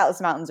 And the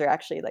Atlas Mountains are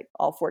actually like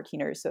all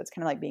 14ers, so it's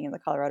kind of like being in the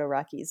Colorado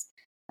Rockies.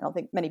 I don't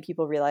think many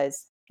people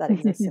realize that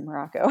exists in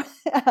Morocco.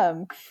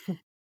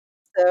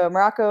 So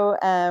Morocco,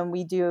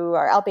 we do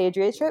our Alpe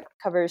Adria trip,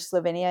 covers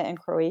Slovenia and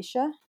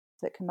Croatia.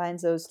 So it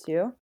combines those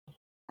 2.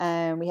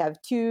 And we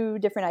have 2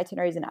 different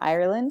itineraries in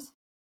Ireland.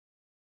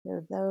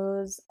 So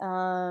those,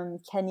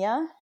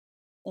 Kenya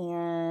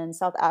and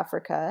South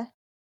Africa.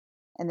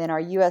 And then our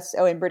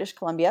in British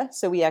Columbia.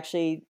 So we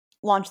actually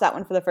launched that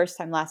one for the first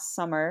time last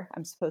summer.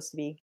 I'm supposed to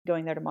be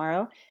going there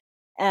tomorrow.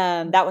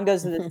 That one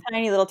goes to this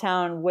tiny little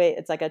town.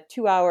 It's like a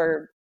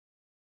 2-hour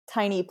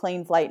tiny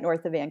plane flight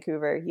north of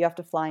Vancouver. You have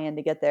to fly in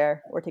to get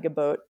there or take a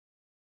boat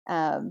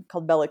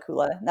called Bella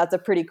Coola. And that's a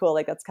pretty cool,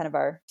 that's kind of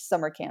our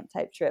summer camp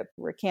type trip.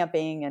 We're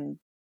camping and,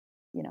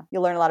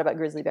 you'll learn a lot about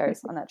grizzly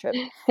bears on that trip.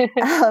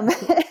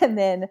 And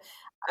then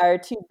our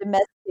 2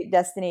 domestic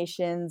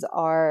destinations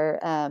are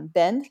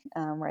Bend,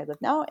 where I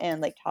live now,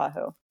 and Lake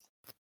Tahoe.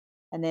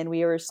 And then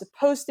we were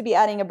supposed to be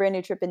adding a brand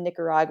new trip in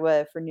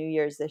Nicaragua for New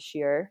Year's this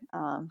year.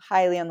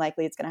 Highly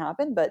unlikely it's going to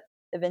happen, but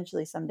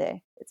eventually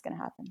someday it's going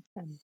to happen.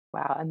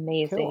 Wow,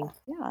 amazing.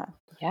 Cool.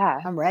 Yeah.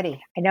 I'm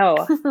ready. I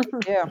know.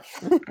 Yeah.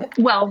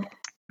 Well,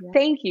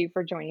 thank you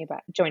for joining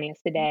us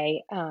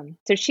today.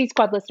 So She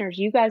Squad listeners,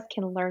 you guys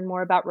can learn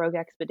more about Rogue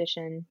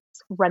Expeditions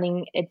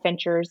running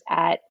adventures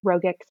at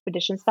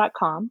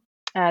rogueexpeditions.com.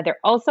 They're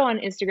also on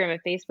Instagram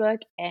and Facebook,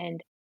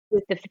 and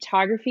the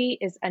photography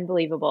is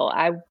unbelievable.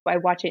 I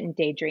watch it in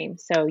daydream,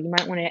 so you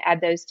might want to add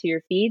those to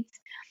your feeds.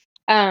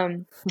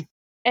 And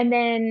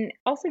then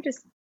also,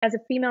 just as a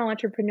female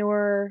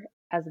entrepreneur,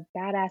 as a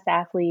badass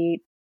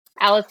athlete,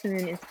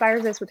 Allison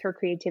inspires us with her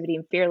creativity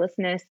and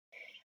fearlessness.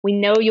 We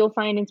know you'll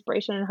find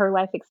inspiration in her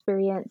life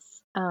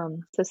experience.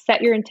 So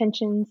set your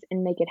intentions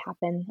and make it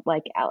happen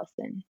like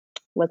Allison.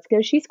 Let's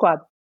go She Squad.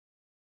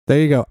 There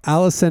you go.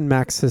 Allison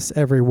Maxis,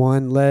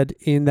 everyone, led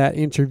in that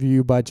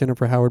interview by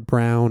Jennifer Howard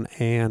Brown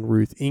and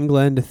Ruth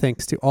England.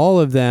 Thanks to all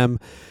of them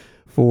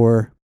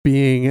for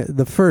being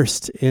the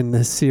first in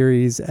this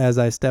series as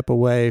I step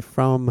away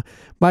from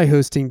my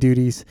hosting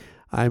duties.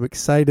 I'm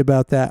excited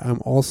about that.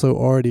 I'm also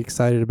already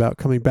excited about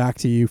coming back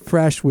to you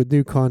fresh with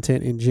new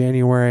content in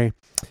January.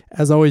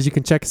 As always, you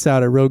can check us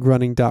out at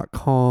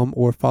roguerunning.com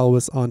or follow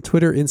us on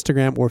Twitter,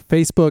 Instagram, or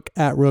Facebook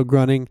at Rogue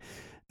Running.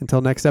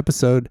 Until next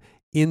episode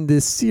in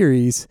this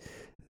series,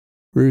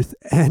 Ruth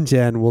and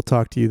Jen will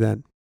talk to you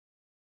then.